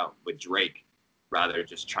talking about with Drake, rather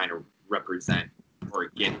just trying to represent or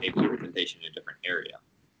get a representation in a different area?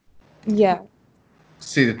 Yeah.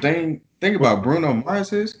 see the thing about Bruno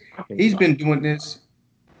Mars is he's been doing this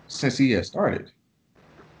since he had started.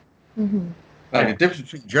 Mm-hmm. Like the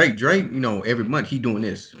difference between Drake, every month he doing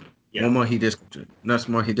this. Yeah. One month he this culture, next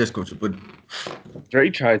month he this culture. But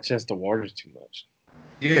Drake tried to test the waters too much.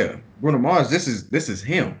 yeah, Bruno Mars, this is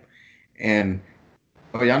him. And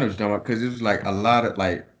oh yeah, I know what you're talking about because it was like a lot of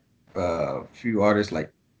like few artists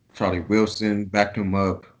like Charlie Wilson backed him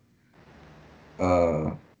up.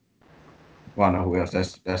 Well, I know who else.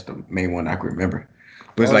 That's the main one I can remember.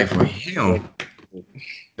 But it's Oh, like for him,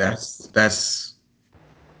 that's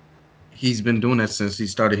he's been doing that since he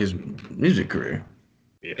started his music career.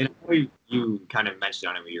 yeah. And I know you kind of mentioned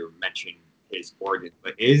on it when you were mentioning his origin,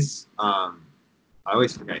 but I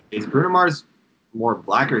always forget, is Bruno Mars more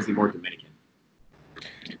black or is he more Dominican?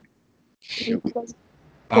 He was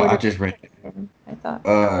I Puerto just read Rican, I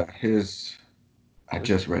thought. his. I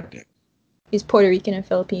just read that. He's Puerto Rican and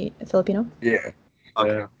Filipino. Yeah,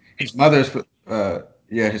 Okay. Yeah. his mother's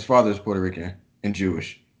yeah, his father's Puerto Rican and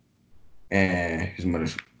Jewish, and his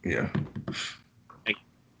mother's yeah.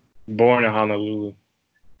 Born in Honolulu.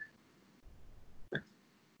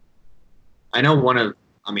 I know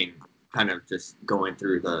I mean, kind of just going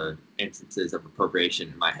through the instances of appropriation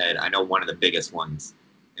in my head, I know one of the biggest ones,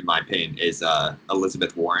 in my opinion, is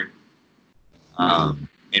Elizabeth Warren,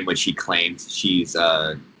 in which she claims she's,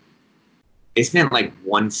 isn't it like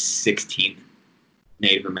 1/16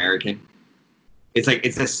 Native American? It's like,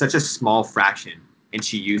 such a small fraction, and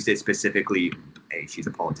she used it specifically. Hey, she's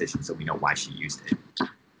a politician, so we know why she used it.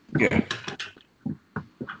 Yeah.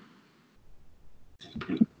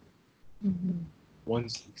 Mm-hmm.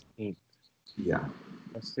 1/16. Yeah.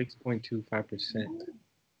 That's 6.25%.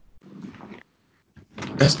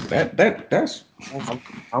 That's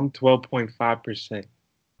I'm 12.5%. And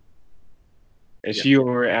Yeah. she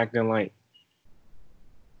over acting like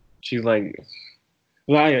she's like,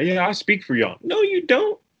 well, yeah, I speak for y'all. No, you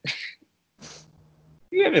don't.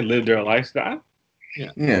 You haven't lived their lifestyle.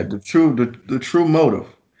 Yeah. yeah, the true motive.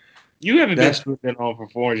 You haven't That's been on for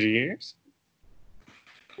 400 years.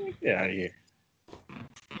 Get out of here.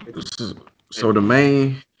 so the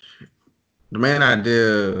main idea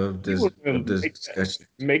of People this discussion.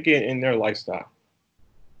 make it in their lifestyle.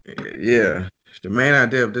 Yeah, the main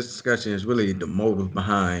idea of this discussion is really the motive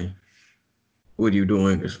behind what you're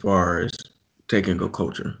doing as far as taking a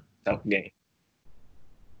culture. Tough game.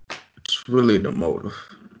 It's really the motive.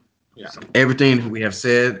 Yeah. Everything we have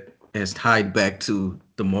said is tied back to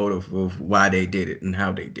the motive of why they did it and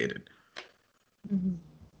how they did it. Mm-hmm.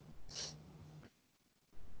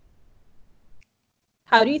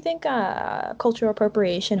 How do you think cultural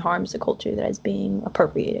appropriation harms the culture that is being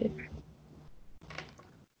appropriated?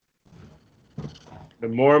 The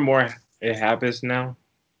more and more it happens now,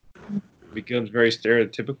 it becomes very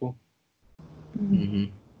stereotypical. Mm-hmm. Hmm.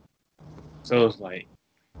 So it's like,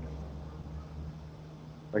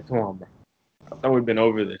 come on, bro. I thought we've been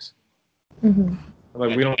over this. Mm-hmm.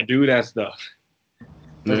 Like, we don't do that stuff.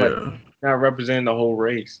 So it's like Yeah. not representing the whole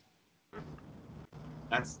race.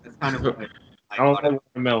 That's kind of what I I don't thought. like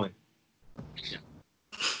watermelon. Yeah.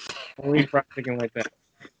 I don't eat fried chicken like that.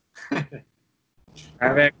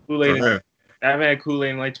 I've had Kool For Aid. real. I've had Kool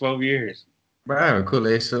Aid in like 12 years. But I have a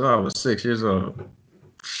Kool-Aid since I was 6 years old.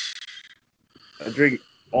 I drink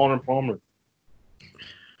Arnold Palmer.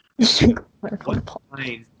 What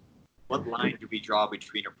line what line do we draw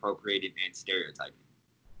between appropriated and stereotyping?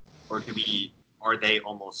 Or are they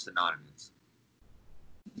almost synonymous?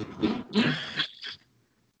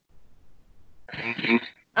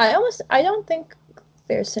 I don't think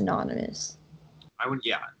they're synonymous. I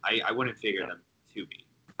wouldn't figure them to be.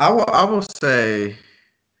 I will say,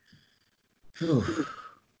 phew,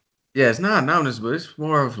 Yeah, it's not anonymous, but it's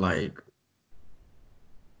more of like,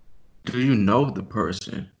 do you know the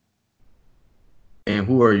person and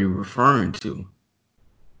who are you referring to?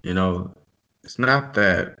 You know, it's not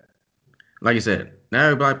that, like you said, not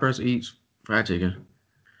every black person eats fried chicken.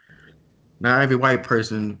 Not every white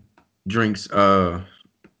person drinks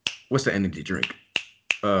what's the energy drink?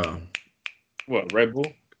 Uh What, Red Bull?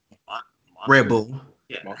 Red Monster. Bull.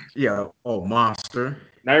 Yeah. Yeah, oh Monster.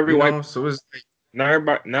 Not every You white, know, so it's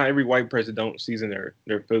not every white person don't season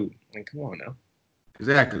their food. Like, come on now.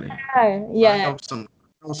 exactly. Yeah, I yeah.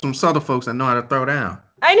 know some southern folks that know how to throw down.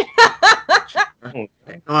 I know. Come on,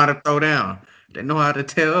 They now. know how to throw down. They know how to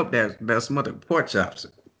tear up that smothered pork chops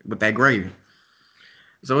with that gravy.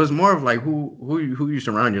 So it's more of like who you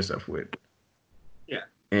surround yourself with. Yeah.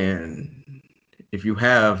 And if you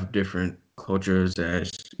have different cultures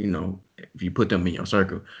as, if you put them in your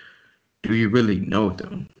circle, do you really know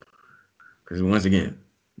them? Because once again,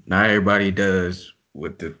 not everybody does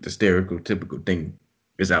what the stereotypical thing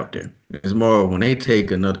is out there. It's more when they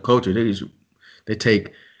take another culture, they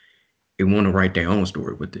take they want to write their own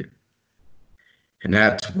story with it. And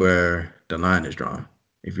that's where the line is drawn.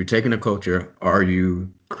 If you're taking a culture, are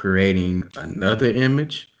you creating another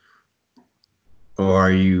image or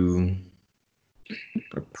are you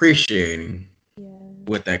appreciating Yeah.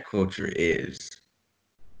 what that culture is?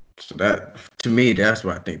 So that to me, that's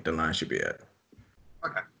where I think the line should be at.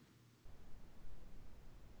 Okay.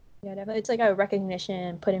 Yeah, definitely. It's like a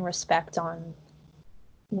recognition, putting respect on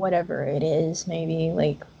whatever it is, maybe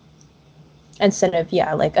like instead of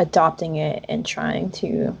like adopting it and trying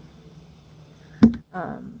to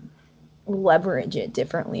um, leverage it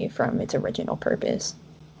differently from its original purpose.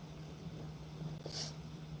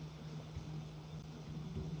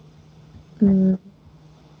 Mm.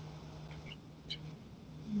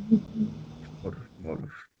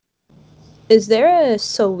 Motive. Is there a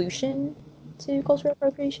solution to cultural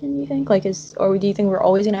appropriation? You think or do you think we're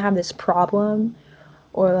always gonna have this problem,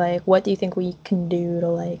 or like what do you think we can do to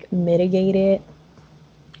like mitigate it?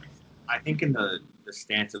 I think in the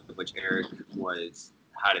stance of which Eric was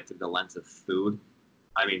had it through the lens of food.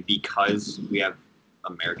 I mean, because we have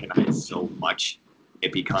Americanized so much,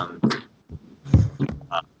 it becomes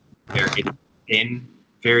uh, it's been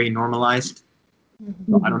very normalized.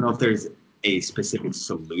 So I don't know if there's a specific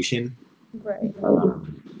solution, Right.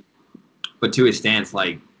 but to his stance,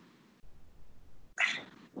 like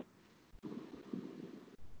I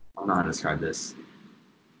don't know how to describe this.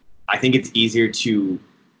 I think it's easier to,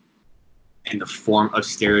 in the form of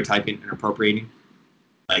stereotyping and appropriating,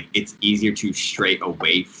 like it's easier to stray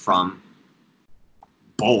away from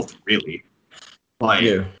both, really. Like,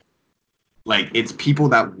 Yeah. it's people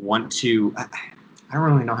that want to. I don't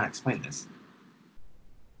really know how to explain this.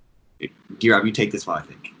 Drob, you take this one, I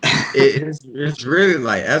think. It's really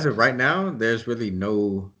like as of right now, there's really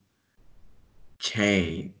no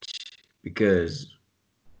change because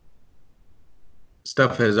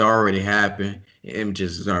stuff has already happened,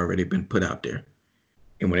 images has already been put out there.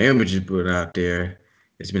 And when images put out there,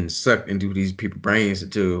 it's been sucked into these people's brains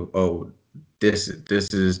until this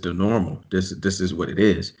is the normal. This is what it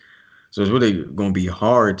is. So it's really gonna be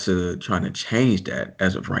hard to try to change that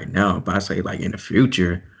as of right now. But I say like in the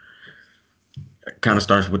future, it kind of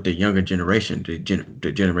starts with the younger generation, the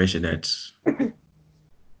generation that's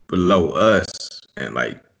below us and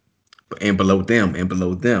like and below them and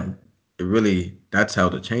below them. It really that's how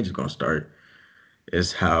the change is gonna start.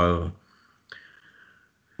 Is how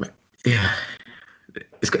yeah,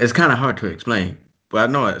 it's kind of hard to explain. But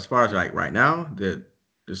I know as far as like right now that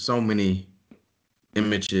there's so many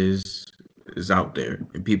images is out there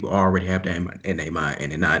and people already have that in their mind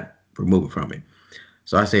and they're not removing from it.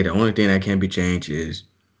 So I say the only thing that can be changed is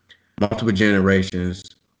multiple generations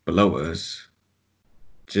below us.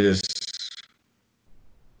 Just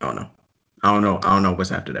I don't know. I don't know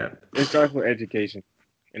what's after that. It starts with education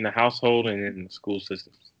in the household and in the school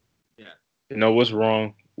systems. Yeah. To know what's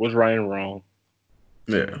wrong, what's right and wrong,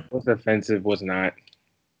 Yeah. what's offensive, what's not,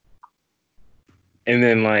 and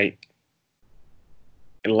then like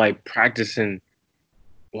practicing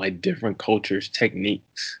like different cultures,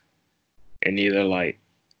 techniques, and either like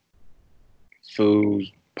food,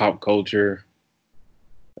 pop culture,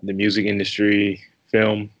 the music industry,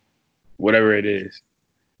 film, whatever it is,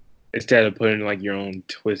 instead of putting like your own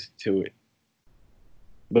twist to it.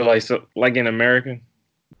 But like so, like in America,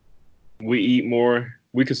 we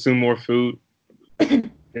consume more food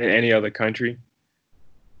than any other country.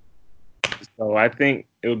 So I think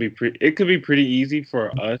it could be pretty easy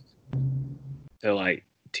for us to like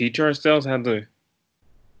teach ourselves how to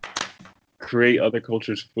create other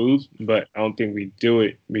cultures' foods, but I don't think we do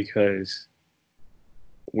it because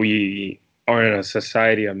we are in a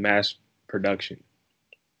society of mass production,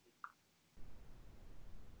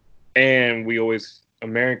 and we always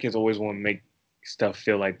Americans always want to make stuff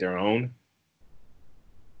feel like their own.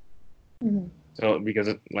 Mhm. So because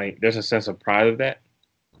like there's a sense of pride of that,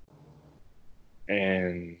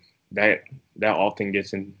 and that that often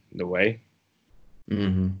gets in the way.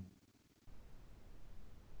 Mm-hmm.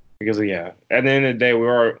 Because yeah, at the end of the day, we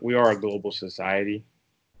are a global society.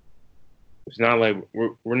 It's not like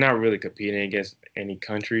we're not really competing against any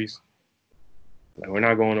countries. Like we're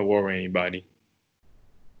not going to war with anybody.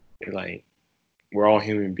 Like we're all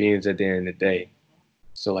human beings at the end of the day.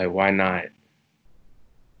 So like why not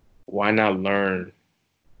learn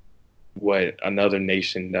what another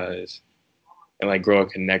nation does and like grow a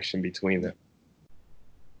connection between them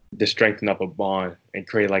to strengthen up a bond and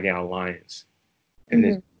create like an alliance and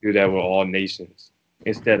then Mhm. do that with all nations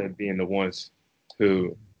instead of being the ones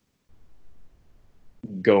who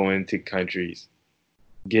go into countries,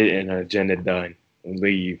 get an agenda done, and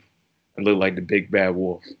leave and look like the big bad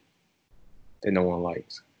wolf that no one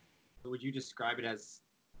likes. Would you describe it as,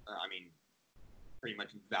 I mean, pretty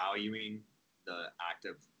much valuing the act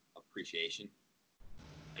of appreciation,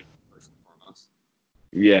 like first and foremost?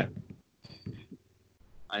 Yeah,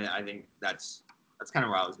 I think that's kind of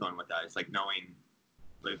where I was going with that. It's like knowing,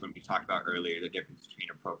 like when we talked about earlier, the difference between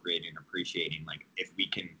appropriating and appreciating. Like if we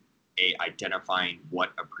can identifying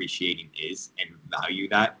what appreciating is and value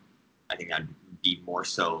that, I think that'd be more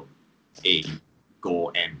so a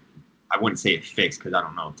goal. And I wouldn't say it fixed because I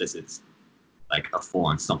don't know if this is like a full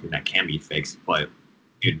on something that can be fixed, but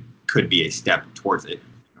it could be a step towards it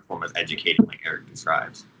in the form of educating, like Eric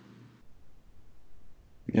describes.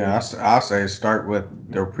 Yeah, I'll say start with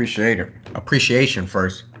the appreciation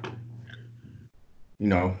first. You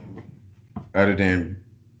know, other than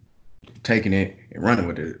taking it and running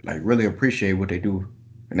with it. Like really appreciate what they do,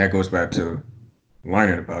 and that goes back to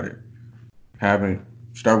learning about it. Having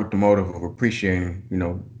start with the motive of appreciating,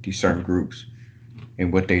 these certain groups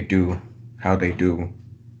and what they do, how they do,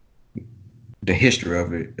 the history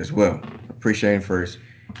of it as well. Appreciating first,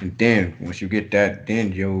 and then once you get that,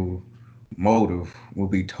 then your motive will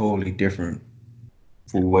be totally different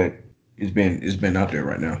for what is been out there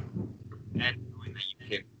right now. And knowing that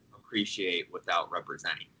you can appreciate without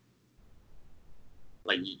representing.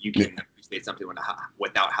 Like you Yeah, can appreciate something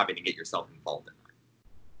without having to get yourself involved in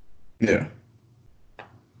that. yeah,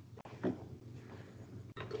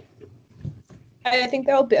 I think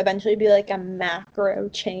there will eventually be like a macro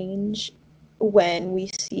change when we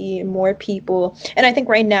see more people, and I think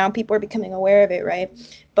right now people are becoming aware of it, right?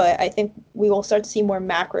 But I think we will start to see more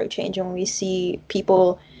macro change when we see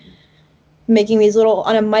people making these little,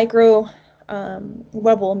 on a micro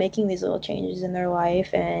level, making these little changes in their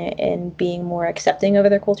life, and being more accepting of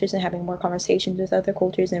other cultures and having more conversations with other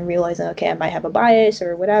cultures and realizing, okay, I might have a bias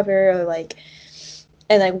or whatever, or like,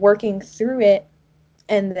 and like working through it,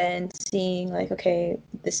 and then seeing like, okay,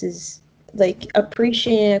 this is like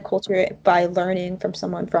appreciating a culture by learning from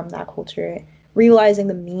someone from that culture, realizing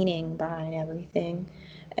the meaning behind everything,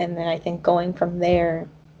 and then I think going from there,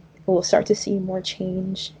 we'll start to see more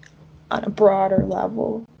change on a broader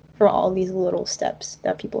level for all these little steps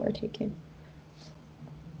that people are taking.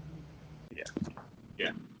 yeah,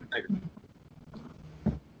 Yeah, I agree.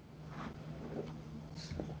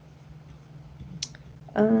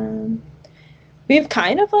 Um, we've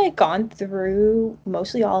kind of like gone through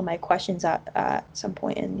mostly all of my questions at some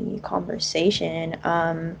point in the conversation.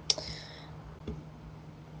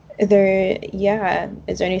 Yeah,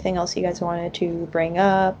 is there anything else you guys wanted to bring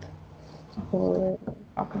up or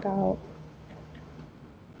talk about?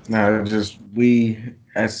 now just we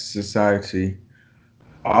as a society,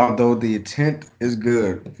 although the intent is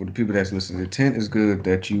good for the people that's listening, the intent is good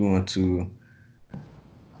that you want to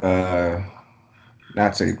uh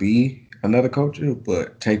not say be another culture,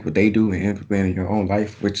 but take what they do and implement in your own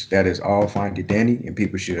life, which that is all fine and dandy, and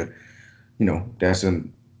people should, that's a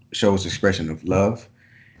shows expression of love.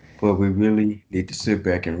 But we really need to sit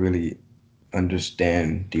back and really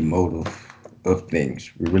understand the motive of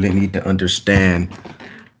things. We really need to understand,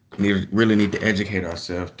 really need to educate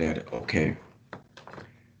ourselves that okay,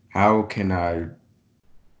 how can I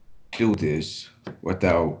do this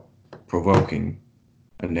without provoking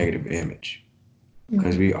a negative image?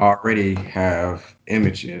 Because Mm-hmm. we already have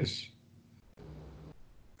images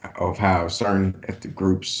of how certain ethnic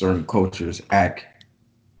groups, certain cultures act,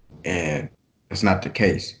 and that's not the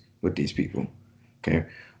case with these people. Okay,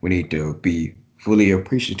 we need to be fully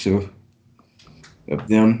appreciative of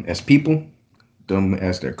them as people, them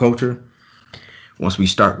as their culture. Once we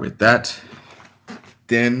start with that,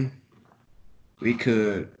 then we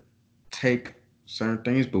could take certain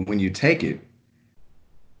things, but when you take it,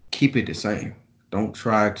 keep it the same. Don't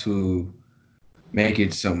try to make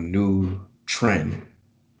it some new trend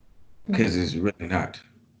because it's really not.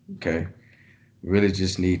 Okay, really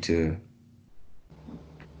just need to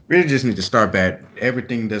start back.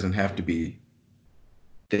 Everything doesn't have to be.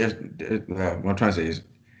 What I'm trying to say is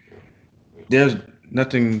there's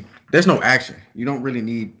nothing. There's no action. You don't really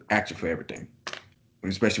need action for everything,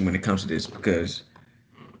 especially when it comes to this, because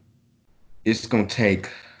it's gonna take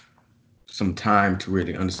some time to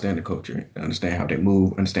really understand the culture, understand how they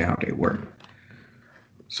move, understand how they work.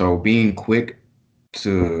 So being quick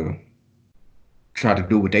to try to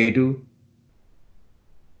do what they do,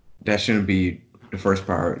 that shouldn't be the first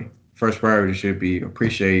priority. First priority should be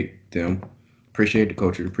appreciate them, appreciate the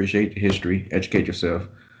culture, appreciate the history, educate yourself,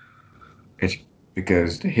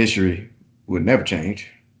 because the history will never change.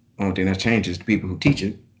 Only thing that changes is the people who teach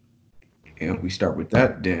it. And if we start with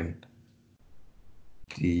that, then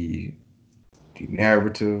the the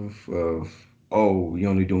narrative of, oh, you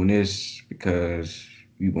only doing this because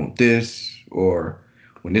you want this, or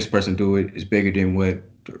when this person do it is bigger than what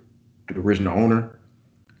the original owner,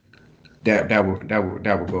 that will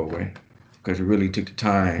go away because we really took the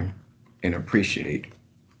time and appreciate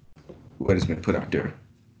what has been put out there.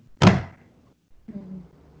 I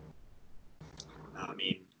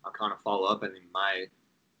mean, I'll kind of follow up. I mean, my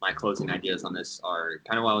closing ideas on this are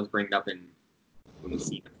kind of what I was bringing up in when we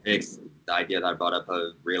see the fix, the idea that I brought up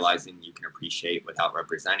of realizing you can appreciate without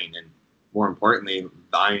representing, and more importantly,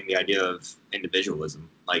 valuing the idea of individualism,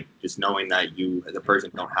 like just knowing that you as a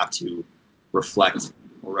person don't have to reflect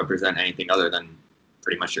or represent anything other than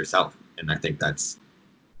pretty much yourself. And I think that's,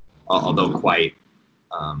 although quite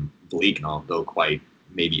bleak and although quite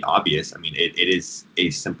maybe obvious, I mean, it is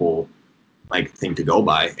a simple like thing to go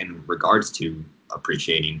by in regards to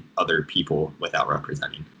appreciating other people without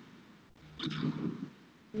representing.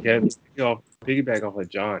 Yeah, piggyback off of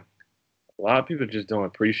John. A lot of people just don't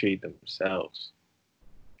appreciate themselves.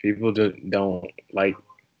 People just don't like.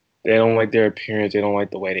 They don't like their appearance. They don't like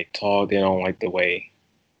the way they talk. They don't like the way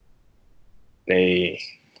they.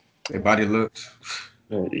 Their body looks.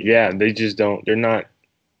 Yeah, they just don't. They're not.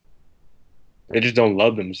 They just don't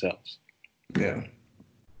love themselves. Yeah.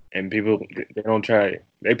 And people, they don't try.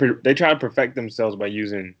 They try to perfect themselves by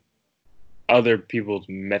using other people's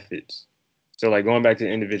methods. So like going back to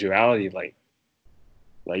individuality, like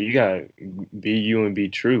you gotta be you and be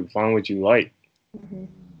true. Find what you like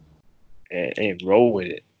and roll with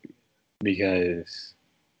it because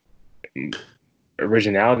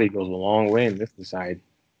originality goes a long way in this society.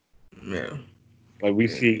 Yeah. Like we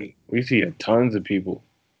see tons of people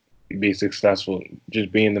be successful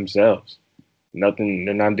just being themselves. Nothing,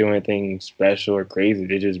 they're not doing anything special or crazy.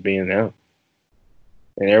 They're just being them,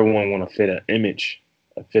 and everyone want to fit an image,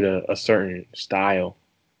 fit a certain style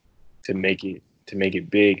to make it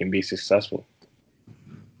big and be successful.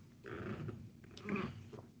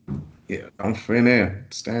 Yeah. Don't fit in.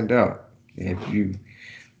 Stand out. If you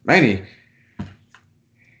mainly,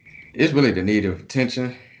 it's really the need of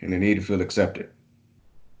attention and the need to feel accepted.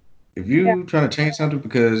 If Yeah. you trying to change something,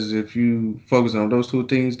 because if you focus on those two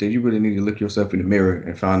things, then you really need to look yourself in the mirror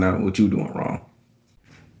and find out what you're doing wrong.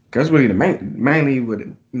 Because really, mainly what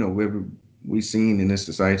we seen in this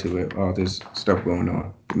society with all this stuff going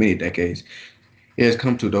on for many decades, it has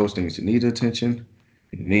come to those things: the need of attention,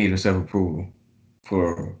 the need of self approval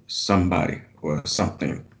for somebody or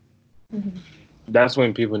something. Mhm. That's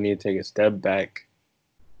when people need to take a step back,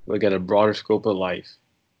 look at a broader scope of life,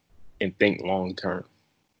 and think long term.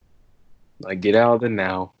 Like get out of the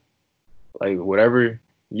now. Like whatever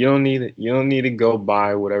you don't need to go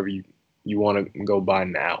buy whatever you want to go buy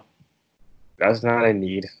now. That's not a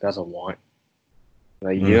need. That's a want.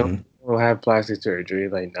 Like you don't, Hmm. you don't have plastic surgery.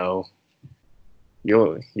 Like no,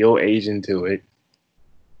 you'll age into it.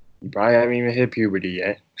 You probably haven't even hit puberty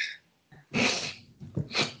yet. That's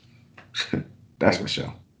Like for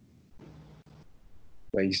sure.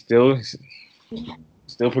 like you still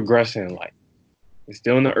progressing in life. You're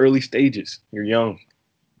still in the early stages. You're young.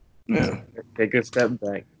 Yeah. Take a step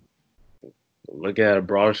back. Look at a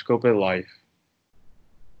broader scope of life.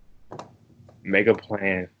 Make a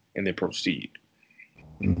plan and then proceed.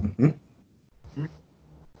 Hmm. No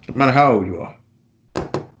matter how old you are,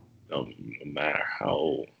 No matter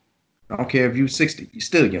how. I don't care if you're 60, you're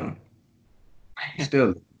still young. You're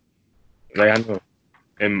still. Like I know,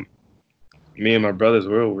 and me and my brothers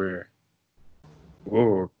we're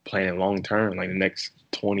planning long term, like the next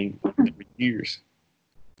 20 years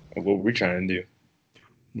of what we're trying to do.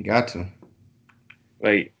 You got to.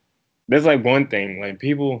 Like there's like one thing, like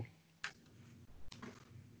people.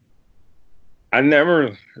 I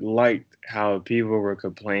never liked how people were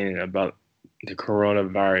complaining about the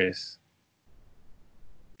coronavirus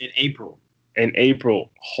In April. in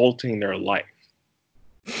April halting their life.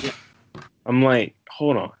 Yeah. I'm like,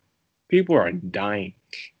 hold on. People are dying.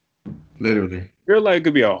 Literally. Your life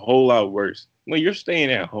could be a whole lot worse. Like, you're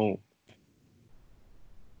staying at home.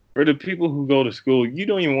 For the people who go to school, you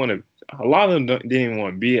don't even want to. A lot of them didn't even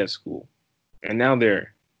want to be at school, and now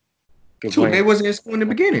they're Shoot, they complaining. wasn't in school in the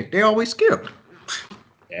beginning. They always skipped.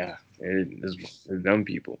 Yeah, it's dumb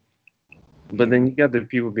people. But then you got the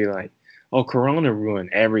people be like, "Oh, Corona ruined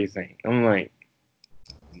everything." I'm like,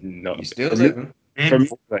 no. You still living. For And me,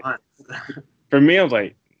 4 months. I was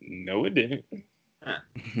like, no, it didn't. Huh.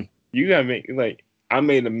 You gotta make like I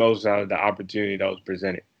made the most out of the opportunity that was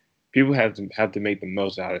presented. People have to make the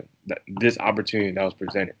most out of this opportunity that was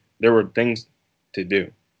presented. There were things to do.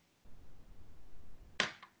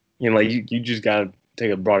 Like you just gotta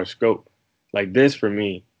take a broader scope. Like this for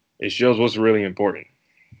me, it shows what's really important.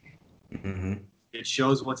 Mm-hmm. It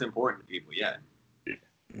shows what's important to people, yeah.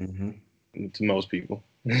 Mm-hmm. To most people.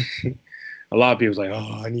 A lot of people's like,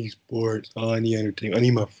 oh, I need sports. Oh, I need entertainment. I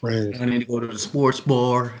need my friends. I need to go to the sports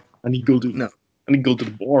bar. I need to go to No. I need to go to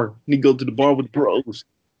the bar. I need to go to the bar with bros.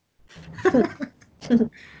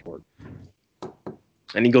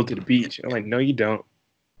 I need to go to the beach. I'm like, no, you don't.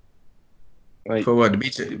 Like, For what? The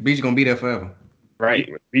beach gonna be there forever. right?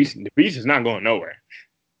 The beach is not going nowhere.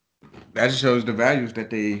 That just shows the values that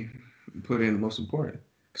they put in most important.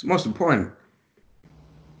 Because most important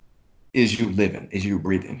is you living, is you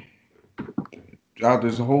breathing. Throughout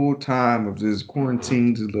this whole time of this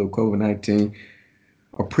quarantine, this little COVID-19,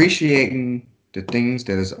 appreciating the things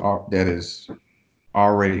that is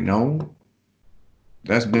already known.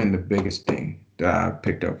 That's been the biggest thing that I've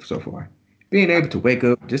picked up so far. Being able to wake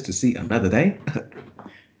up just to see another day.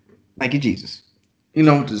 Thank you, Jesus.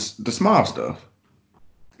 The small stuff.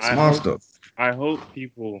 I Small hope stuff. I hope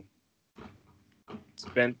people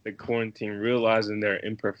spent the quarantine realizing their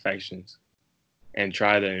imperfections and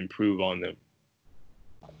try to improve on them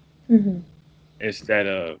Hmm. instead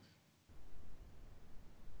of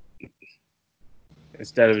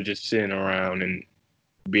instead of just sitting around and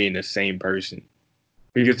being the same person.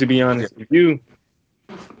 Because to be honest, if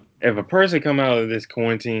a person come out of this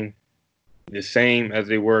quarantine the same as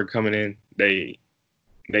they were coming in, they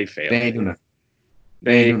fail. They ain't do nothing.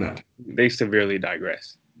 They ain't They do nothing. they severely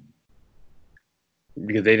digress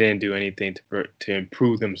because they didn't do anything to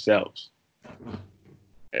improve themselves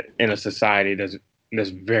in a society that's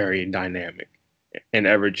very dynamic and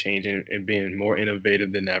ever changing and being more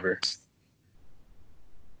innovative than ever.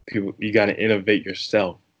 People, you got to innovate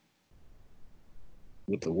yourself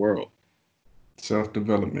with the world. Self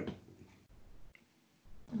development.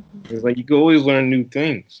 It's like you can always learn new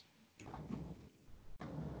things.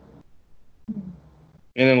 And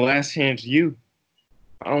then last chance you,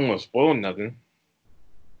 I don't want to spoil nothing,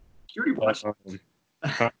 You already but watched um, You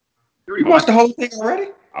You already watched watched the whole thing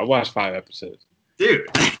already? I watched 5 episodes. Dude.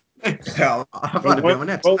 Hell, I'm But about to be on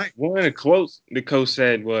that tonight. one of the quotes the coach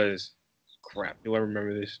said was, "Crap, do I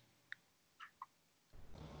remember this?"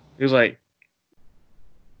 He was like,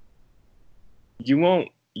 "You won't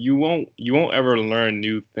ever learn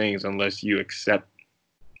new things unless you accept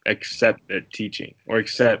their teaching or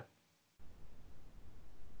accept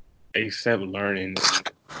learning."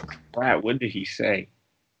 Crap, what did he say?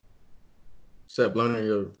 Except learning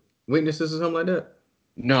your weaknesses or something like that.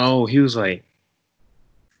 No, he was like,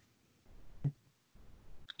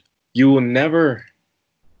 "You will never,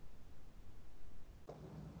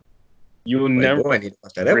 you will Like, never, boy, I need to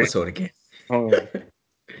watch that episode again. um,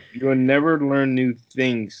 you will never learn new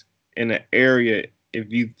things in an area if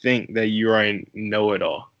you think that you are a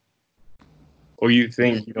know-it-all, or you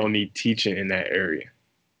think you don't need teaching in that area."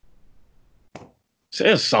 So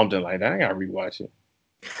it's something like that. I gotta rewatch it.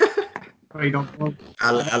 Oh, you don't know?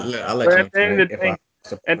 I'll let But you at know the end tonight of the if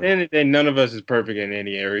I. day, none of us is perfect in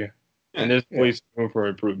any area, and there's Yeah, always room for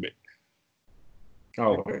improvement.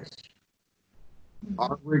 always.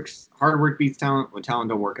 Hard work beats talent when talent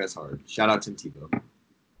don't work as hard. Shout out to Tebow.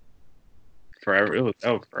 Forever, that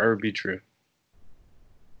will forever be true.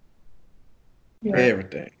 Yeah.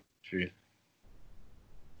 Everything. True.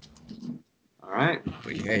 All right.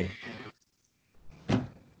 But hey, I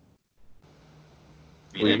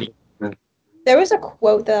mean, There was a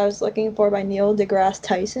quote that I was looking for by Neil deGrasse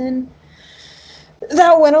Tyson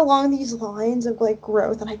that went along these lines of like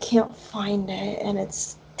growth, and I can't find it, and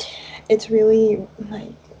it's really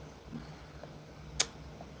like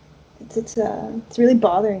it's really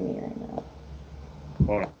bothering me right now.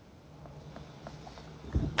 Hold on.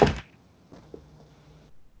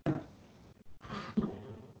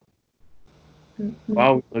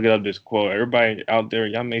 while we look up this quote, everybody out there,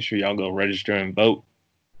 y'all make sure y'all go register and vote.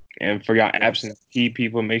 And for y'all absentee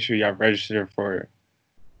people, make sure y'all register for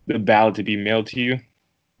the ballot to be mailed to you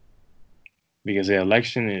because the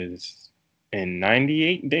election is in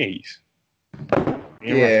 98 days.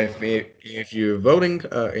 Yeah, if you're voting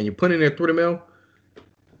and you're putting it through the mail,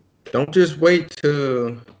 don't just wait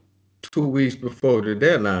till 2 weeks before the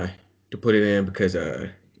deadline to put it in because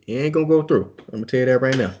it ain't gonna go through. I'm gonna tell you that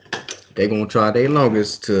right now. They're gonna try their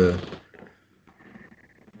longest to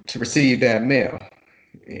receive that mail.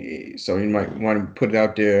 So you might want to put it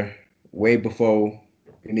out there way before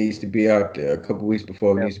it needs to be out there, a couple weeks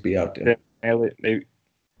before it needs to be out there. Mail it.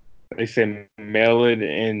 They said mail it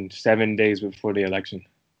in 7 days before the election,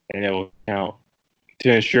 and it will count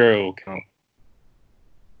to ensure it will count.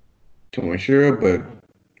 To ensure, but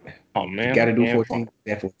Oh you man, got I to do can't 14.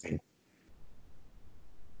 That 14.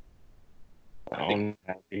 I'm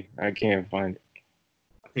happy. I can't find it.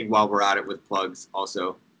 I think while we're at it with plugs,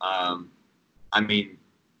 also, I mean,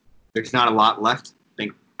 there's not a lot left,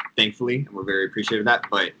 thankfully, and we're very appreciative of that.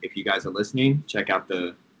 But if you guys are listening, check out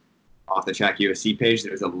the Off the Track USC page.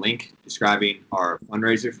 There's a link describing our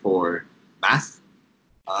fundraiser for masks.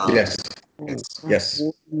 Yes, yes.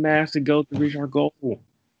 Mass to go to reach our goal.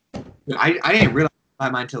 I didn't realize my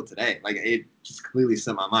mind until today. Like it just completely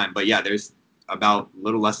slipped my mind. But yeah, there's about a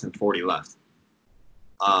little less than 40 left.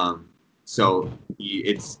 So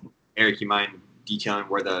it's Eric. You mind detailing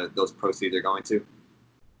where those proceeds are going to?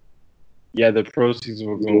 Yeah, the proceeds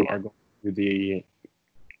are going to the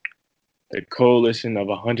coalition of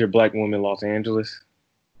 100 Black women in Los Angeles.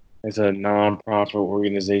 It's a nonprofit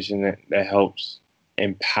organization that helps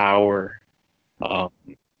empower um,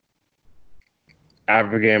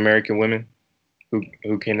 African American women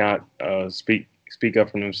who cannot speak up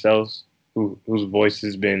for themselves, whose voice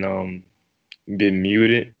has been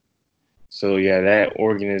muted. So yeah, that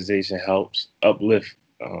organization helps uplift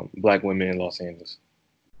Black women in Los Angeles.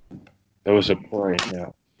 So we're supporting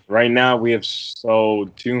now. Right now, we have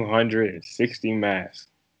sold 260 masks.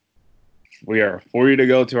 We are 40 to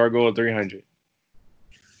go to our goal of 300.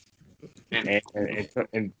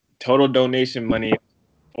 And total donation money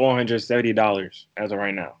 $470 as of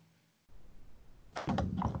right now.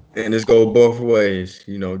 And this go both ways.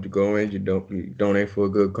 You know, you go in, you donate for a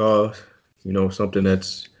good cause. You know, something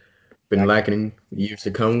that's been lacking years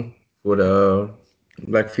to come for the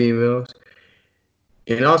Black females.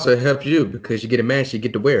 And also it helps you because you get a mask, you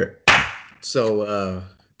get to wear it. So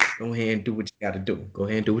go ahead and do what you got to do. Go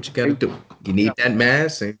ahead and do what you got to do. You need that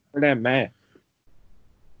mask and For that mask,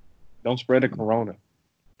 don't spread the corona.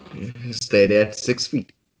 stay there at 6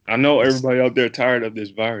 feet. I know everybody out there tired of this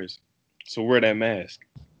virus, so wear that mask.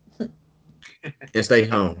 And stay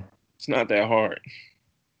home. It's not that hard.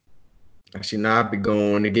 Actually, now I'll be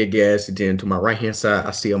going to get gas, and then to my right hand side,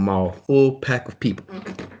 I see a mall full pack of people.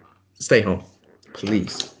 Stay home,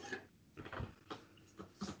 please.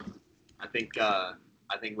 I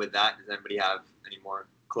think with that, does anybody have any more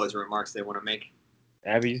closing remarks they want to make?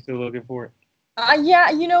 Abby, you still looking for it? Yeah,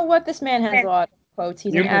 you know what? This man has a lot of quotes.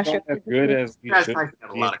 He's an Humans aren't as good astrophysicist. as we Guys, should I have a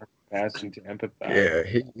be in lot of our capacity to empathize.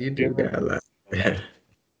 Yeah, he do got a lot. We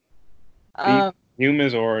Um,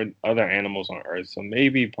 humans or other animals on Earth, so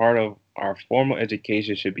maybe part of our formal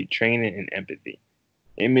education should be training in empathy.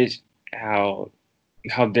 Image how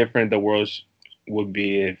different the world would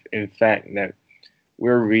be if, in fact, that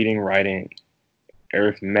we're reading, writing,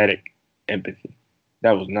 arithmetic empathy.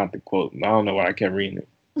 That was not the quote. I don't know why I kept reading it.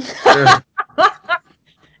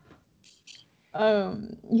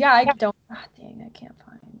 yeah, I don't. Ah, dang, I can't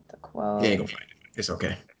find the You ain't quote. gonna find it. It's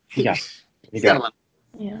okay. Yeah, you He's got a got lot.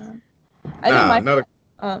 Yeah, I think Nah, my another.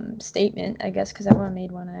 statement, I guess, because everyone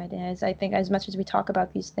made one idea, is I think as much as we talk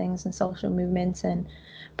about these things and social movements and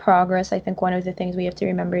progress, I think one of the things we have to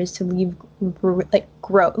remember is to leave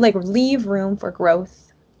room for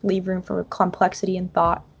growth, leave room for complexity and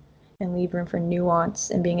thought, and leave room for nuance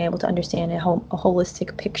and being able to understand a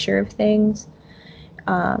holistic picture of things,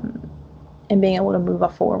 and being able to move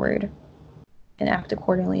forward and act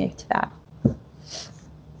accordingly to that.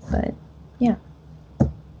 But yeah,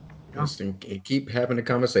 Just and keep having the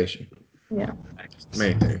conversation. yeah.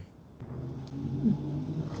 Main thing.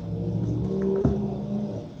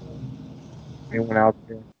 anyone out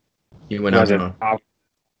there You went who out, has a John. top,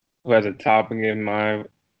 who has a topic in mind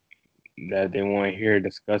that they want to hear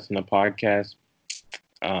discussed in the podcast.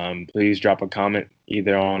 Please drop a comment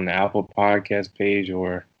either on the Apple Podcast page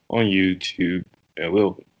or on YouTube.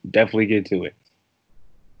 We'll definitely get to it.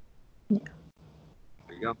 There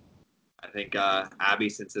you go. I think Abby,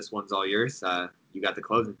 since this one's all yours, you got the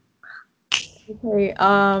closing. Okay.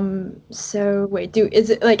 So wait, is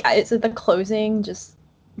it the closing? Just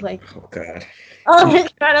like Oh God. oh my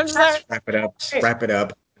god, I'm sorry. Wrap it up. Wrap it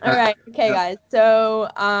up. All right, okay, guys. So,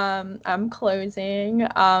 I'm closing.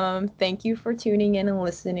 Thank you for tuning in and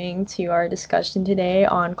listening to our discussion today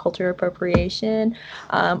on cultural appropriation.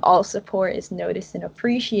 All support is noticed and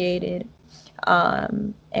appreciated.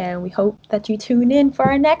 And we hope that you tune in for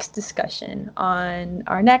our next discussion on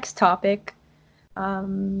our next topic.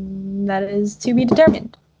 That is to be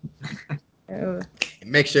determined. So,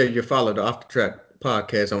 Make sure you follow the Off the Track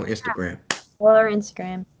podcast on Instagram. follow our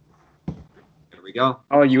Instagram. There we go.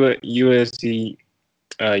 Oh, USC,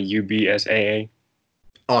 UBSAA.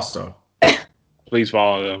 Also, Please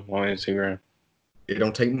follow them on Instagram. it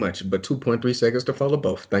don't take much, but 2.3 seconds to follow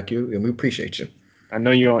both. Thank you, and we appreciate you. I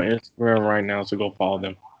know you're on Instagram right now, so go follow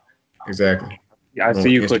them. Exactly. I On see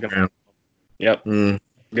you clicking. Instagram. Yep. Mm,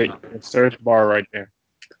 Good search bar right there.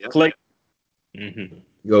 Yep. Click. Mm-hmm.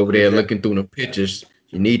 you over there Exactly. looking through the pictures.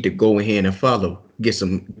 You need to go ahead and follow. Get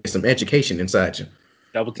some education inside you.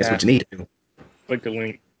 Double That's what tap. you need to do. Click the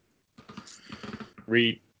link.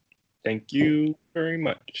 Read. Thank you very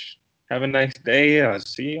much. Have a nice day. I'll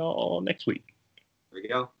see y'all next week. There we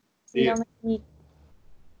go. See See you ya. all next week.